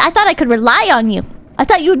thought I could rely on you. I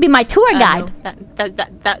thought you would be my tour guide.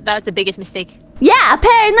 That was the biggest mistake. Yeah,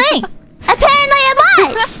 apparently. Apparently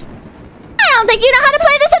it was. I don't think you know how to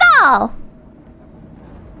play this at all.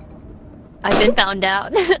 I've been found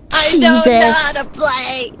out. I don't know how to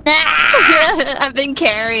play. I've been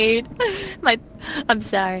carried. I'm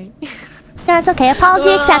sorry. That's okay. Apology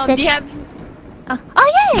accepted. Do you have...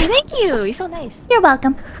 oh yay! Thank you. You're so nice. You're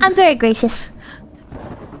welcome. I'm very gracious.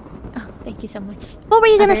 Oh, thank you so much. What were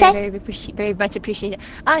you gonna say? Very much appreciate it.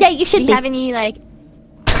 Yeah, you should do be. You have any like?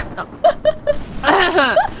 Oh.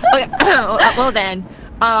 Okay. Well then.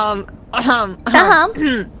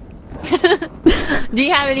 Do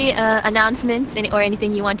you have any announcements or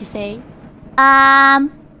anything you want to say?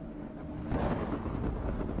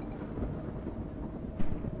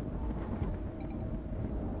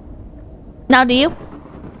 Now do you?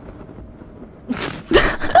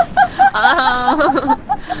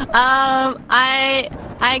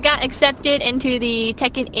 I got accepted into the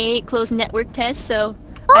Tekken 8 closed network test, so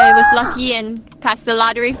I was lucky and passed the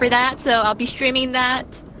lottery for that. So I'll be streaming that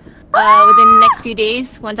within the next few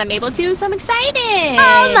days once I'm able to. So I'm excited!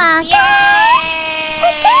 Oh my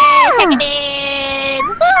god! Tekken 8!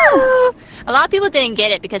 Woo! A lot of people didn't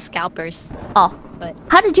get it because scalpers. Oh, but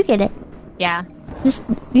how did you get it? Yeah. Just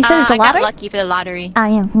you said it's a lottery? I got lucky for the lottery. Oh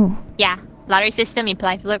yeah. Yeah, lottery system. You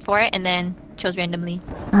apply for it and then chose randomly.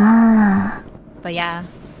 Ah. But yeah.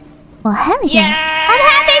 Well, hell yeah. Yeah! I'm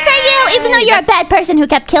happy for you, even though you're a bad person who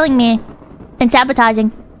kept killing me and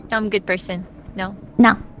sabotaging. I'm a good person. No.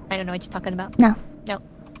 No. I don't know what you're talking about. No. No.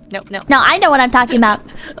 No. No. No, I know what I'm talking about.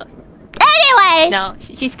 Anyways. No,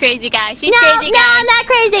 she's crazy, guys. She's crazy, guys. No, I'm not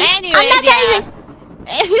crazy. Anyways, I'm not crazy.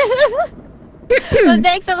 Well,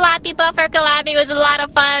 thanks a lot, people, for collabing. It was a lot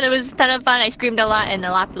of fun. It was a ton of fun. I screamed a lot and I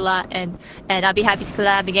laughed a lot, and I'll be happy to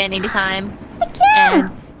collab again anytime. Thank you.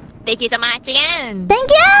 And thank you so much again. Thank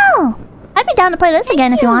you. I'd be down to play this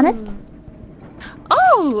again if you wanted.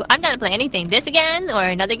 Oh, I'm down to play anything. This again or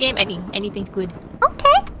another game. Anything's good.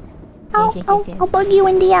 Okay. I'll Yes. bug you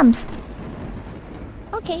in DMs.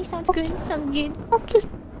 Okay, sounds good. Sounds good. Okay.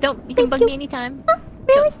 You can bug me anytime.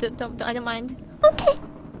 Really? Don't I don't mind. Okay.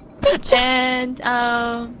 Thank you. And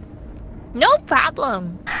no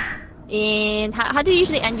problem. And how do you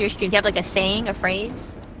usually end your stream? Do you have like a saying, a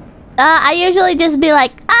phrase? I usually just be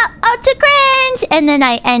like, oh, to cringe, and then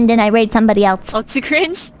I end and I raid somebody else. Oh, to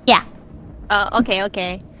cringe? Yeah. Oh, okay.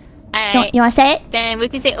 Alright. You wanna say it? Then we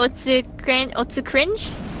can say to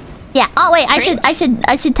cringe. Yeah. Oh wait, Cringe?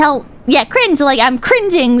 I should tell. Yeah, cringe. Like I'm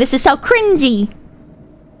cringing. This is so cringy.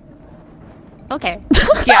 Okay.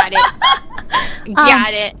 Got it.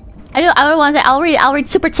 Got it. I don't want to say. I'll read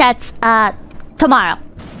super chats tomorrow.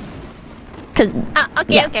 Cause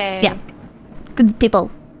Okay. Yeah. Cause people.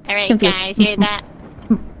 Alright, confused. guys, hear that?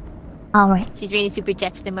 All right. She's reading super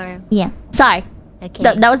chats tomorrow. Yeah. Sorry. Okay.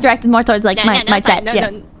 That was directed more towards like my chat. No,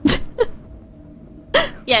 yeah. no.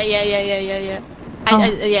 Yeah. Yeah.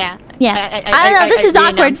 Yeah. I don't know. This is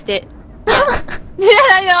awkward. It. Yeah.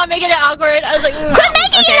 I know. I'm making it awkward. I was like, quit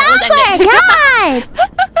making it awkward. God.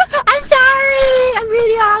 I'm sorry. I'm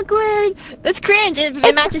really awkward. It's cringe. It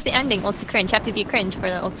matches the ending. Ultra cringe. Have to be cringe for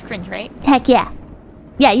the ultra cringe, right? Heck yeah.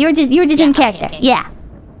 Yeah, you were just in character. Okay. Yeah.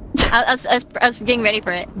 I was getting ready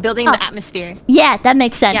for it. Building the atmosphere. Yeah, that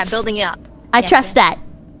makes sense. Yeah, building it up. I trust that.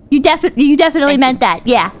 You definitely meant that.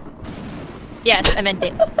 Yeah. Yes, I meant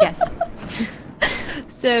it. Yes.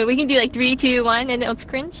 So we can do like 3, 2, 1, and then it's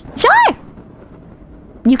cringe. Sure.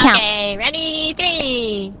 You count. Okay, ready?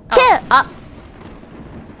 3, 2.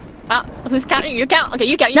 Who's counting? You count. Okay,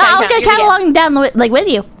 you count. No, I was gonna count along down like with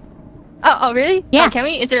you. Oh, really? Yeah. Oh, can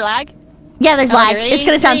we? Is there lag? Yeah, there's lag. Ready? It's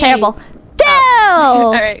gonna sound 3. terrible. 2.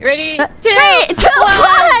 All right, ready? 2, 3, 2, 1.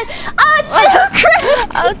 Oh, too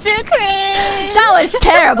cringe. Oh, too cringe. That was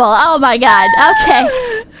terrible. Oh my god. Okay.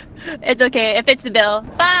 It's okay. It fits the bill.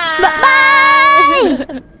 Bye.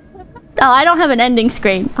 Bye. Oh, I don't have an ending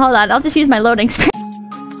screen. Hold on. I'll just use my loading screen.